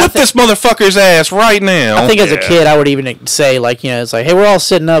 Yeah, I whip this motherfucker's ass right now. I think as a Yeah. kid, I would even say like, you know, it's like, hey, we're all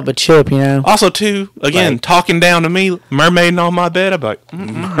sitting up, but Chip, you know. Also, too, again, Like- talking down to me, mermaiding on my bed, I'd be like,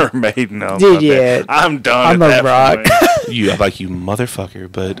 mermaid. No, Dude, my bad. yeah. I'm done. I'm at a that rock. point. you, I'm like, you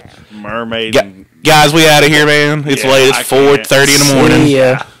motherfucker. But Mermaid. guys, we out of here, man. It's Yeah, late. I It's can't. 4:30 in the morning. See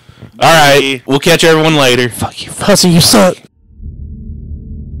ya. All right, we'll catch everyone later. Fuck you, pussy, you suck.